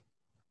prop.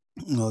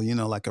 Well,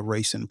 like a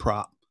racing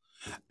prop.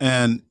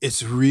 And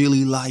it's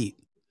really light.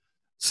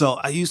 So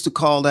I used to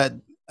call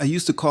it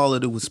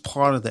was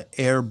part of the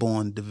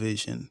airborne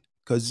division,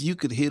 because you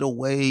could hit a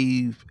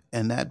wave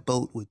and that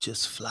boat would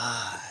just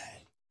fly.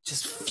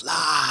 Just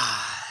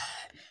fly.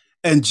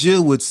 And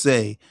Jill would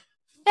say,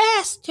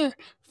 faster,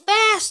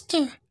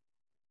 faster.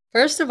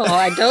 First of all,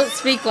 I don't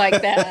speak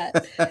like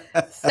that.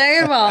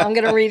 Second of all, I'm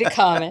going to read a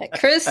comment.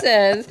 Chris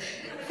says,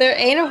 there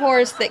ain't a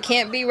horse that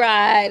can't be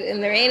ride,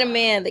 and there ain't a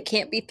man that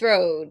can't be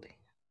throwed.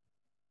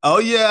 Oh,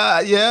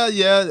 yeah.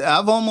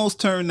 I've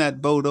almost turned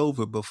that boat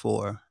over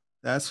before.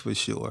 That's for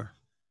sure.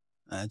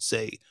 I'd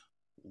say,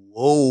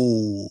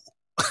 whoa.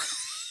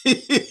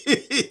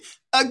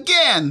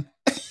 Again.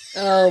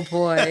 Oh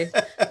boy.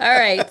 All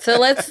right. So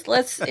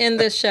let's end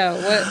the show.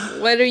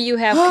 What do you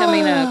have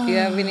coming up? Do you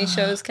have any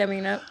shows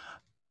coming up?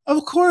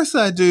 Of course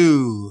I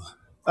do.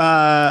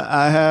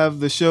 I have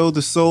the show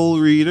The Soul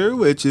Reader,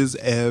 which is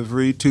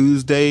every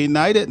Tuesday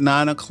night at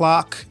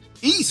 9:00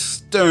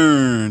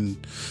 Eastern.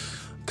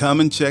 Come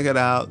and check it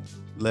out.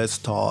 Let's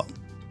talk.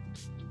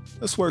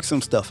 Let's work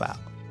some stuff out.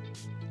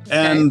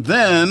 Okay. And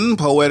then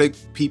Poetic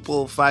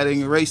People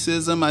Fighting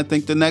Racism. I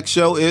think the next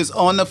show is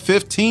on the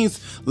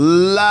 15th,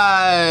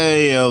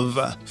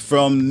 live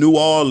from New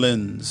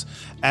Orleans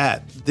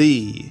at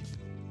the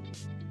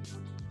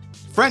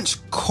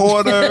French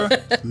Quarter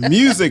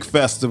Music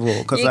Festival,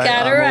 because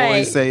I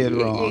always say it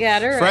wrong. You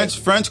got it right.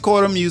 French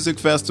Quarter Music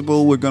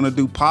Festival. We're going to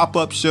do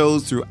pop-up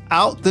shows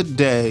throughout the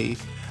day,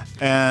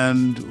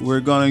 and we're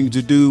going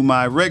to do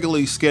my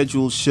regularly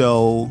scheduled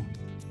show.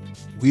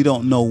 We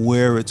don't know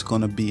where it's going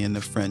to be in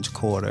the French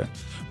Quarter,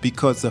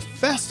 because the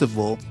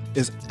festival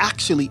is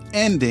actually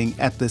ending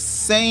at the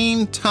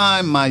same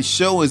time my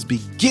show is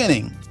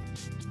beginning.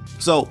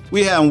 So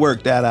we haven't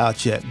worked that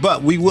out yet,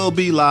 but we will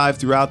be live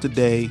throughout the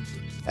day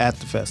at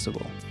the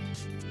festival.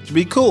 Should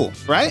be cool,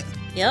 right?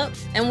 Yep.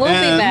 And we'll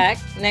be back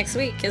next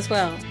week as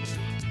well.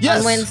 Yes,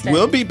 on Wednesday.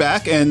 We'll be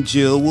back, and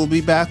Jill will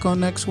be back on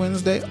next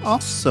Wednesday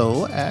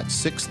also at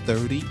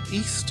 6:30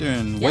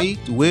 Eastern. Yep.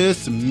 Wait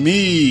with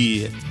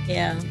me.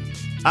 Yeah.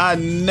 I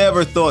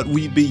never thought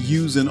we'd be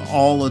using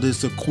all of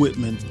this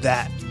equipment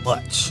that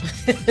much.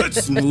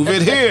 Let's move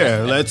it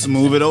here. Let's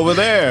move it over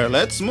there.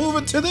 Let's move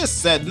it to this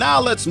set. Now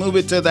let's move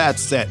it to that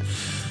set.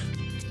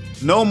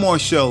 No more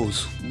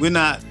shows. We're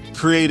not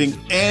creating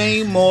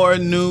any more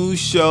new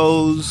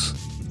shows.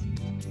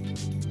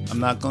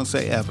 I'm not going to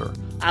say ever.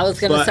 I was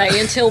going to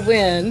say until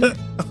when.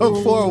 For a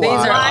while. These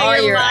are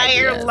all your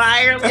liar, ideas.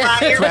 liar,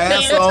 liar,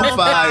 Pants on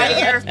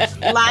fire.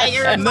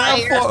 Liar,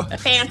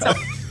 pants on.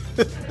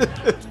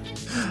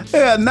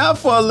 Yeah, not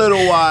for a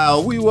little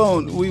while. We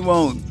won't.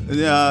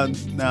 Yeah,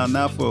 now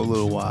not for a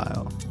little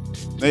while.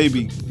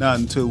 Maybe not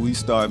until we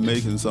start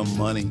making some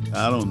money.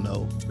 I don't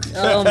know.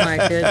 Oh my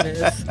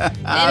goodness.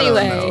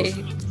 Anyway.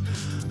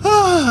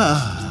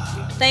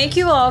 Thank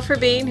you all for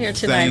being here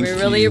tonight. We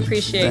really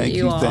appreciate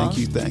you all.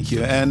 Thank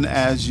you. And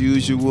as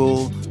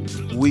usual,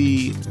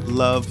 we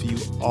love you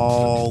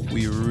all.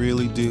 We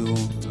really do.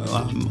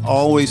 I'm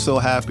always so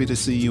happy to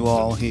see you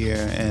all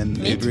here, and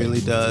it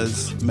really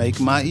does make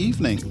my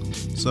evening.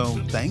 So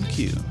thank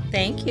you.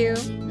 Thank you.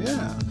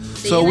 Yeah.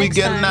 So we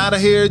getting out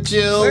of here,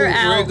 Jill? We're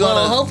out.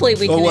 Well, hopefully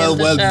we can end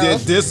the show.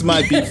 This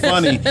might be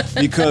funny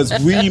because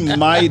we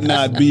might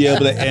not be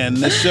able to end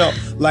the show.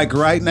 Like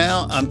right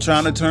now, I'm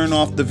trying to turn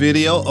off the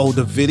video. Oh,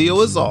 the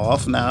video is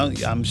off now.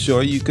 I'm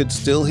sure you could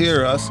still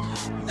hear us.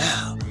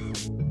 Now,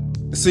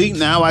 see,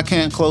 now I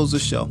can't close the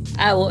show.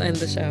 I will end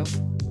the show.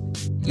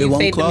 It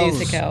won't fade close. The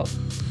music out.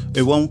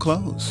 It won't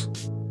close.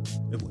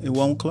 It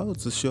won't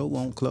close. The show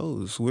won't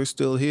close. We're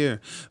still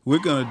here. We're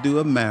gonna do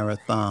a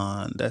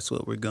marathon. That's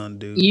what we're gonna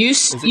do. You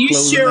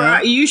sure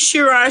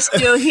are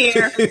still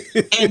here,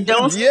 and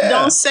don't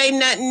say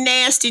nothing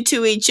nasty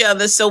to each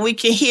other so we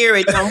can hear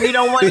it. We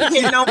don't want to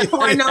hear no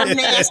porno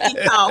nasty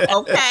talk.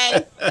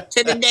 Okay,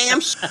 to the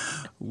damn.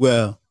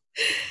 Well.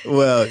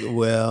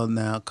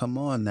 Now come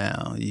on.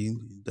 Now you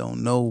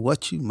don't know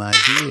what you might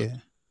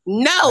hear.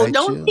 No, right,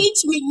 don't Jill?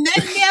 teach me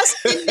nothing else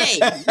today.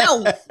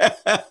 No.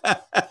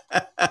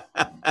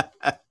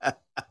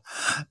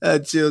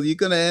 Jill, you're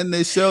gonna end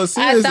this show.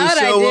 Seriously, I thought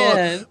I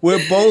did.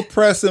 We're both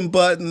pressing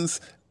buttons,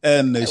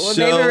 and the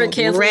show.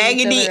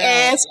 Raggedy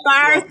ass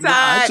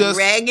fireside.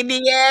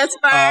 Raggedy ass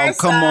fireside. Oh,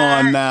 come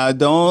on now!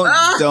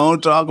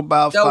 Don't talk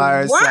about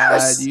fireside.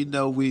 Worst. You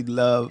know we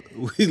love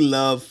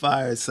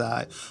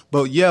fireside,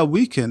 but yeah,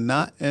 we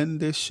cannot end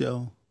this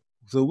show.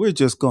 So we're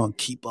just gonna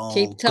keep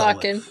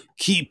talking,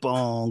 keep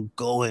on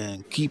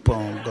going.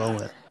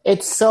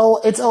 It's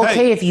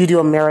okay if you do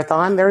a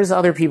marathon. There's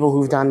other people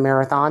who've done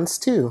marathons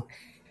too.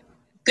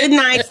 Good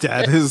night.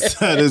 That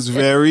is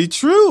very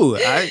true.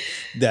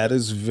 That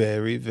is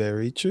very,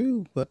 very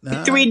true. But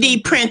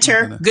 3D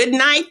printer. Good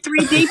night,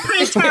 3D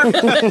printer.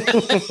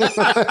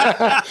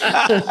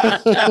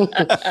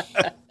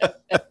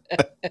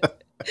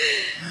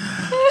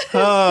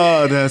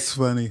 Oh, that's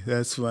funny.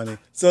 That's funny.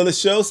 So the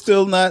show's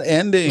still not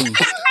ending.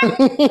 We're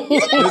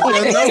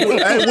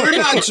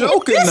not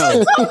joking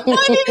though.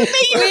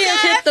 We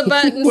have hit the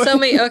button so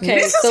many. Okay,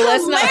 This so is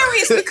let's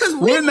hilarious not. because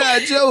We're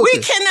not joking. we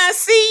cannot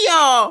see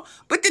y'all,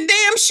 but the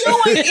damn show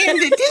ain't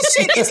ended. This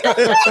shit is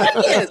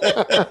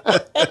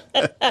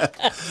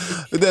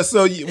hilarious.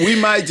 So we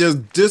might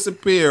just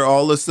disappear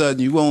all of a sudden.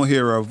 You won't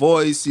hear our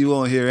voice. You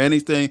won't hear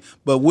anything.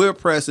 But we're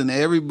pressing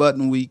every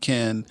button we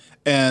can.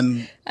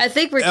 And I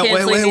think we're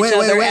canceling each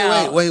other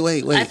out.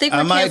 Wait. I think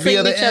we're might be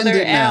able canceling to each end other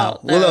it now.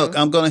 out. Well, though. look,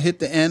 I'm going to hit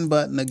the end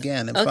button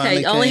again. And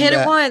Okay, only hit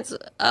it once.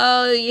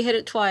 Oh, you hit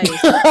it twice. 3,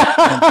 4.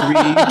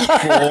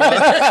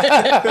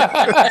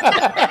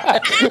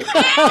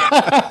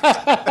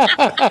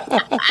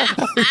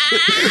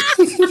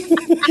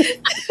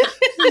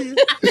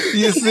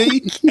 You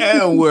see?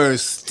 And we're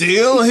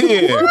still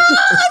here.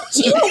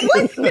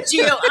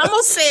 Jill, I'm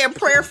gonna say a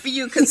prayer for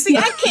you because see,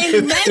 I can't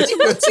imagine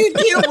what you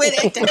deal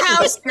with at the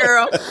house,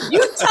 girl. You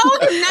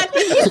told him not to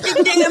hit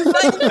the damn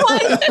button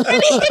twice, and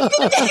he hit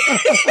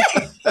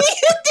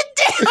the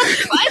damn button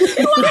twice.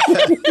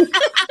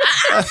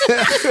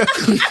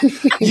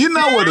 You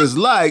know what it's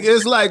like.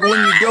 It's like when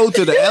you go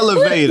to the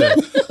elevator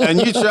and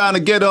you're trying to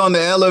get on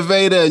the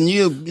elevator and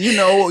you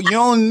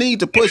don't need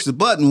to push the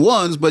button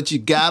once, but you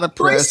gotta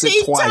press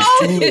it twice,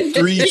 2,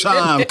 3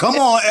 times. Come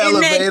on, And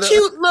elevator. that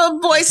cute little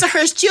voice of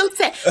hers, Jill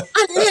said, "No,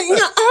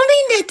 only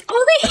hit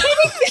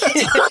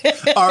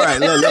it." All right,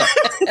 look.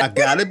 I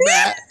got it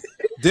back.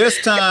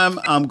 This time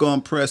I'm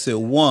gonna press it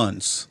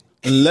once.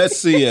 And let's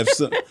see if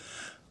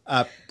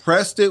I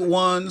pressed it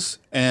once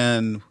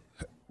and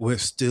we're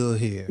still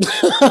here.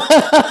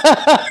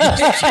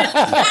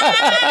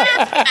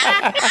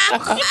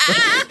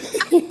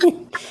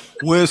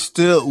 We're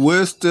still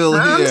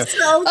here.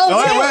 So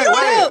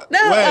Wait.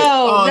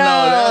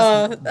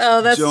 No.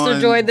 That's to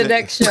join the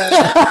next show.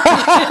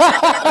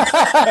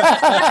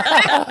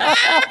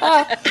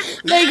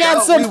 They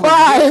got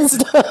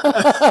surprised.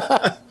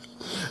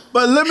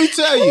 But let me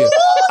tell you,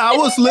 I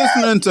was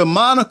listening to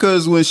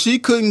Monica's when she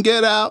couldn't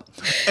get out,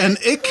 and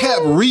it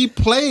kept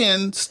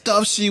replaying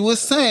stuff she was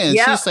saying.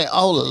 Yep. She said,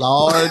 "Oh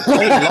Lord,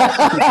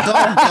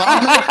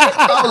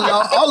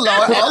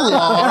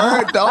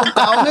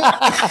 doggone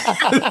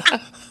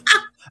it,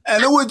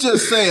 and it would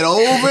just say it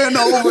over and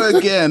over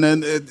again,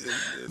 and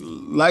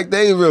like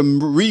they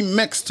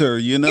remixed her,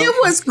 you know. It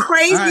was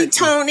crazy, Right.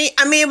 Tony.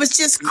 I mean, it was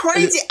just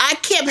crazy. I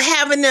kept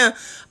having to.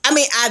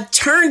 I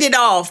turned it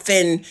off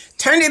and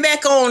turned it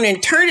back on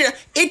and turned it.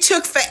 It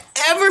took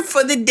forever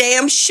for the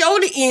damn show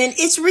to end.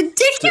 It's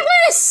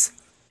ridiculous.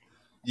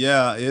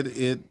 Yeah,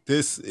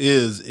 this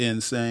is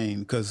insane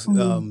because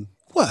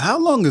how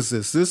long is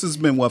this? This has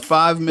been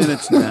 5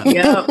 minutes now?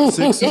 Yep.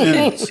 6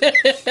 minutes.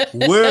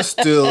 We're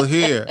still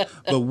here,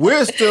 but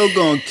we're still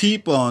gonna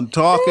keep on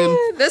talking.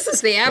 This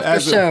is the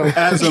after show.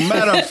 As a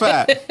matter of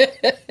fact,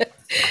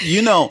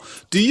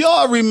 do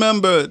y'all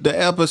remember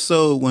the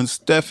episode when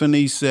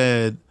Stephanie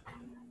said,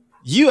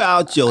 "You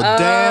out your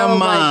damn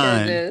my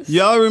mind"? goodness.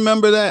 Y'all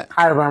remember that?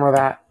 I remember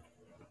that.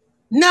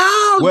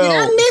 No, did Well-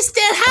 I miss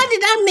that? How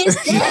did I miss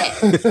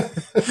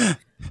that?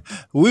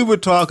 We were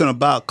talking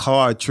about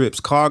car trips,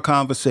 car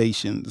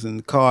conversations,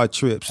 and car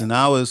trips, and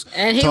I was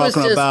And he talking was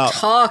just about.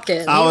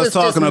 talking. I He was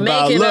talking just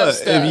about. making up Look,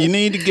 stuff. if you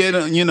need to get,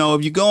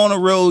 if you go on a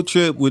road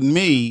trip with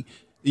me,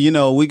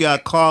 we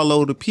got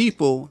carload of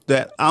people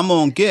that I'm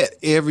gonna get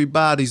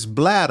everybody's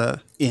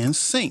bladder in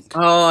sync.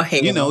 Oh,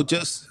 hell.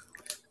 Just.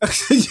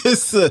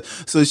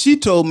 So she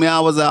told me I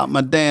was out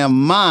my damn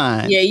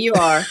mind. Yeah, you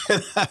are.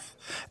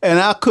 And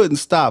I couldn't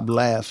stop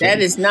laughing. That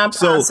is not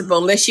possible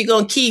unless you're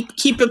gonna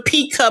keep a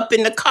pea cup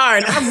in the car.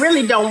 And I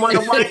really don't want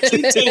to watch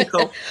you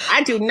tinkle.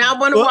 I do not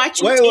want to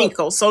watch you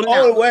tinkle. So no.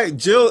 Oh wait,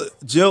 Jill,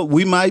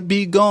 we might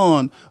be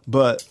gone,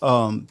 but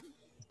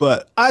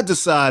I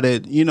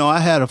decided, I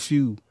had a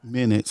few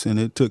minutes and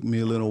it took me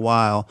a little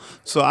while,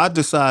 so I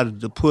decided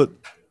to put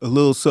a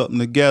little something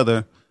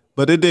together,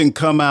 but it didn't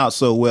come out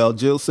so well.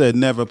 Jill said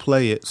never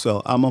play it,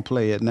 so I'm gonna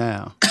play it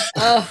now.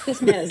 Oh,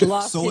 this man is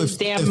lost his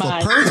damn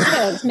mind.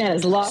 This man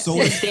is lost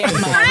his damn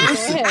mind. Go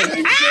ahead.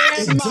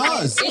 It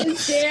does.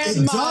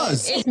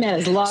 This man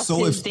is lost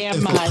his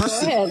damn mind. Go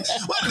ahead.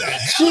 What the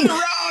hell is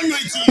wrong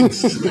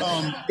with you?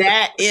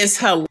 That is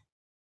hilarious.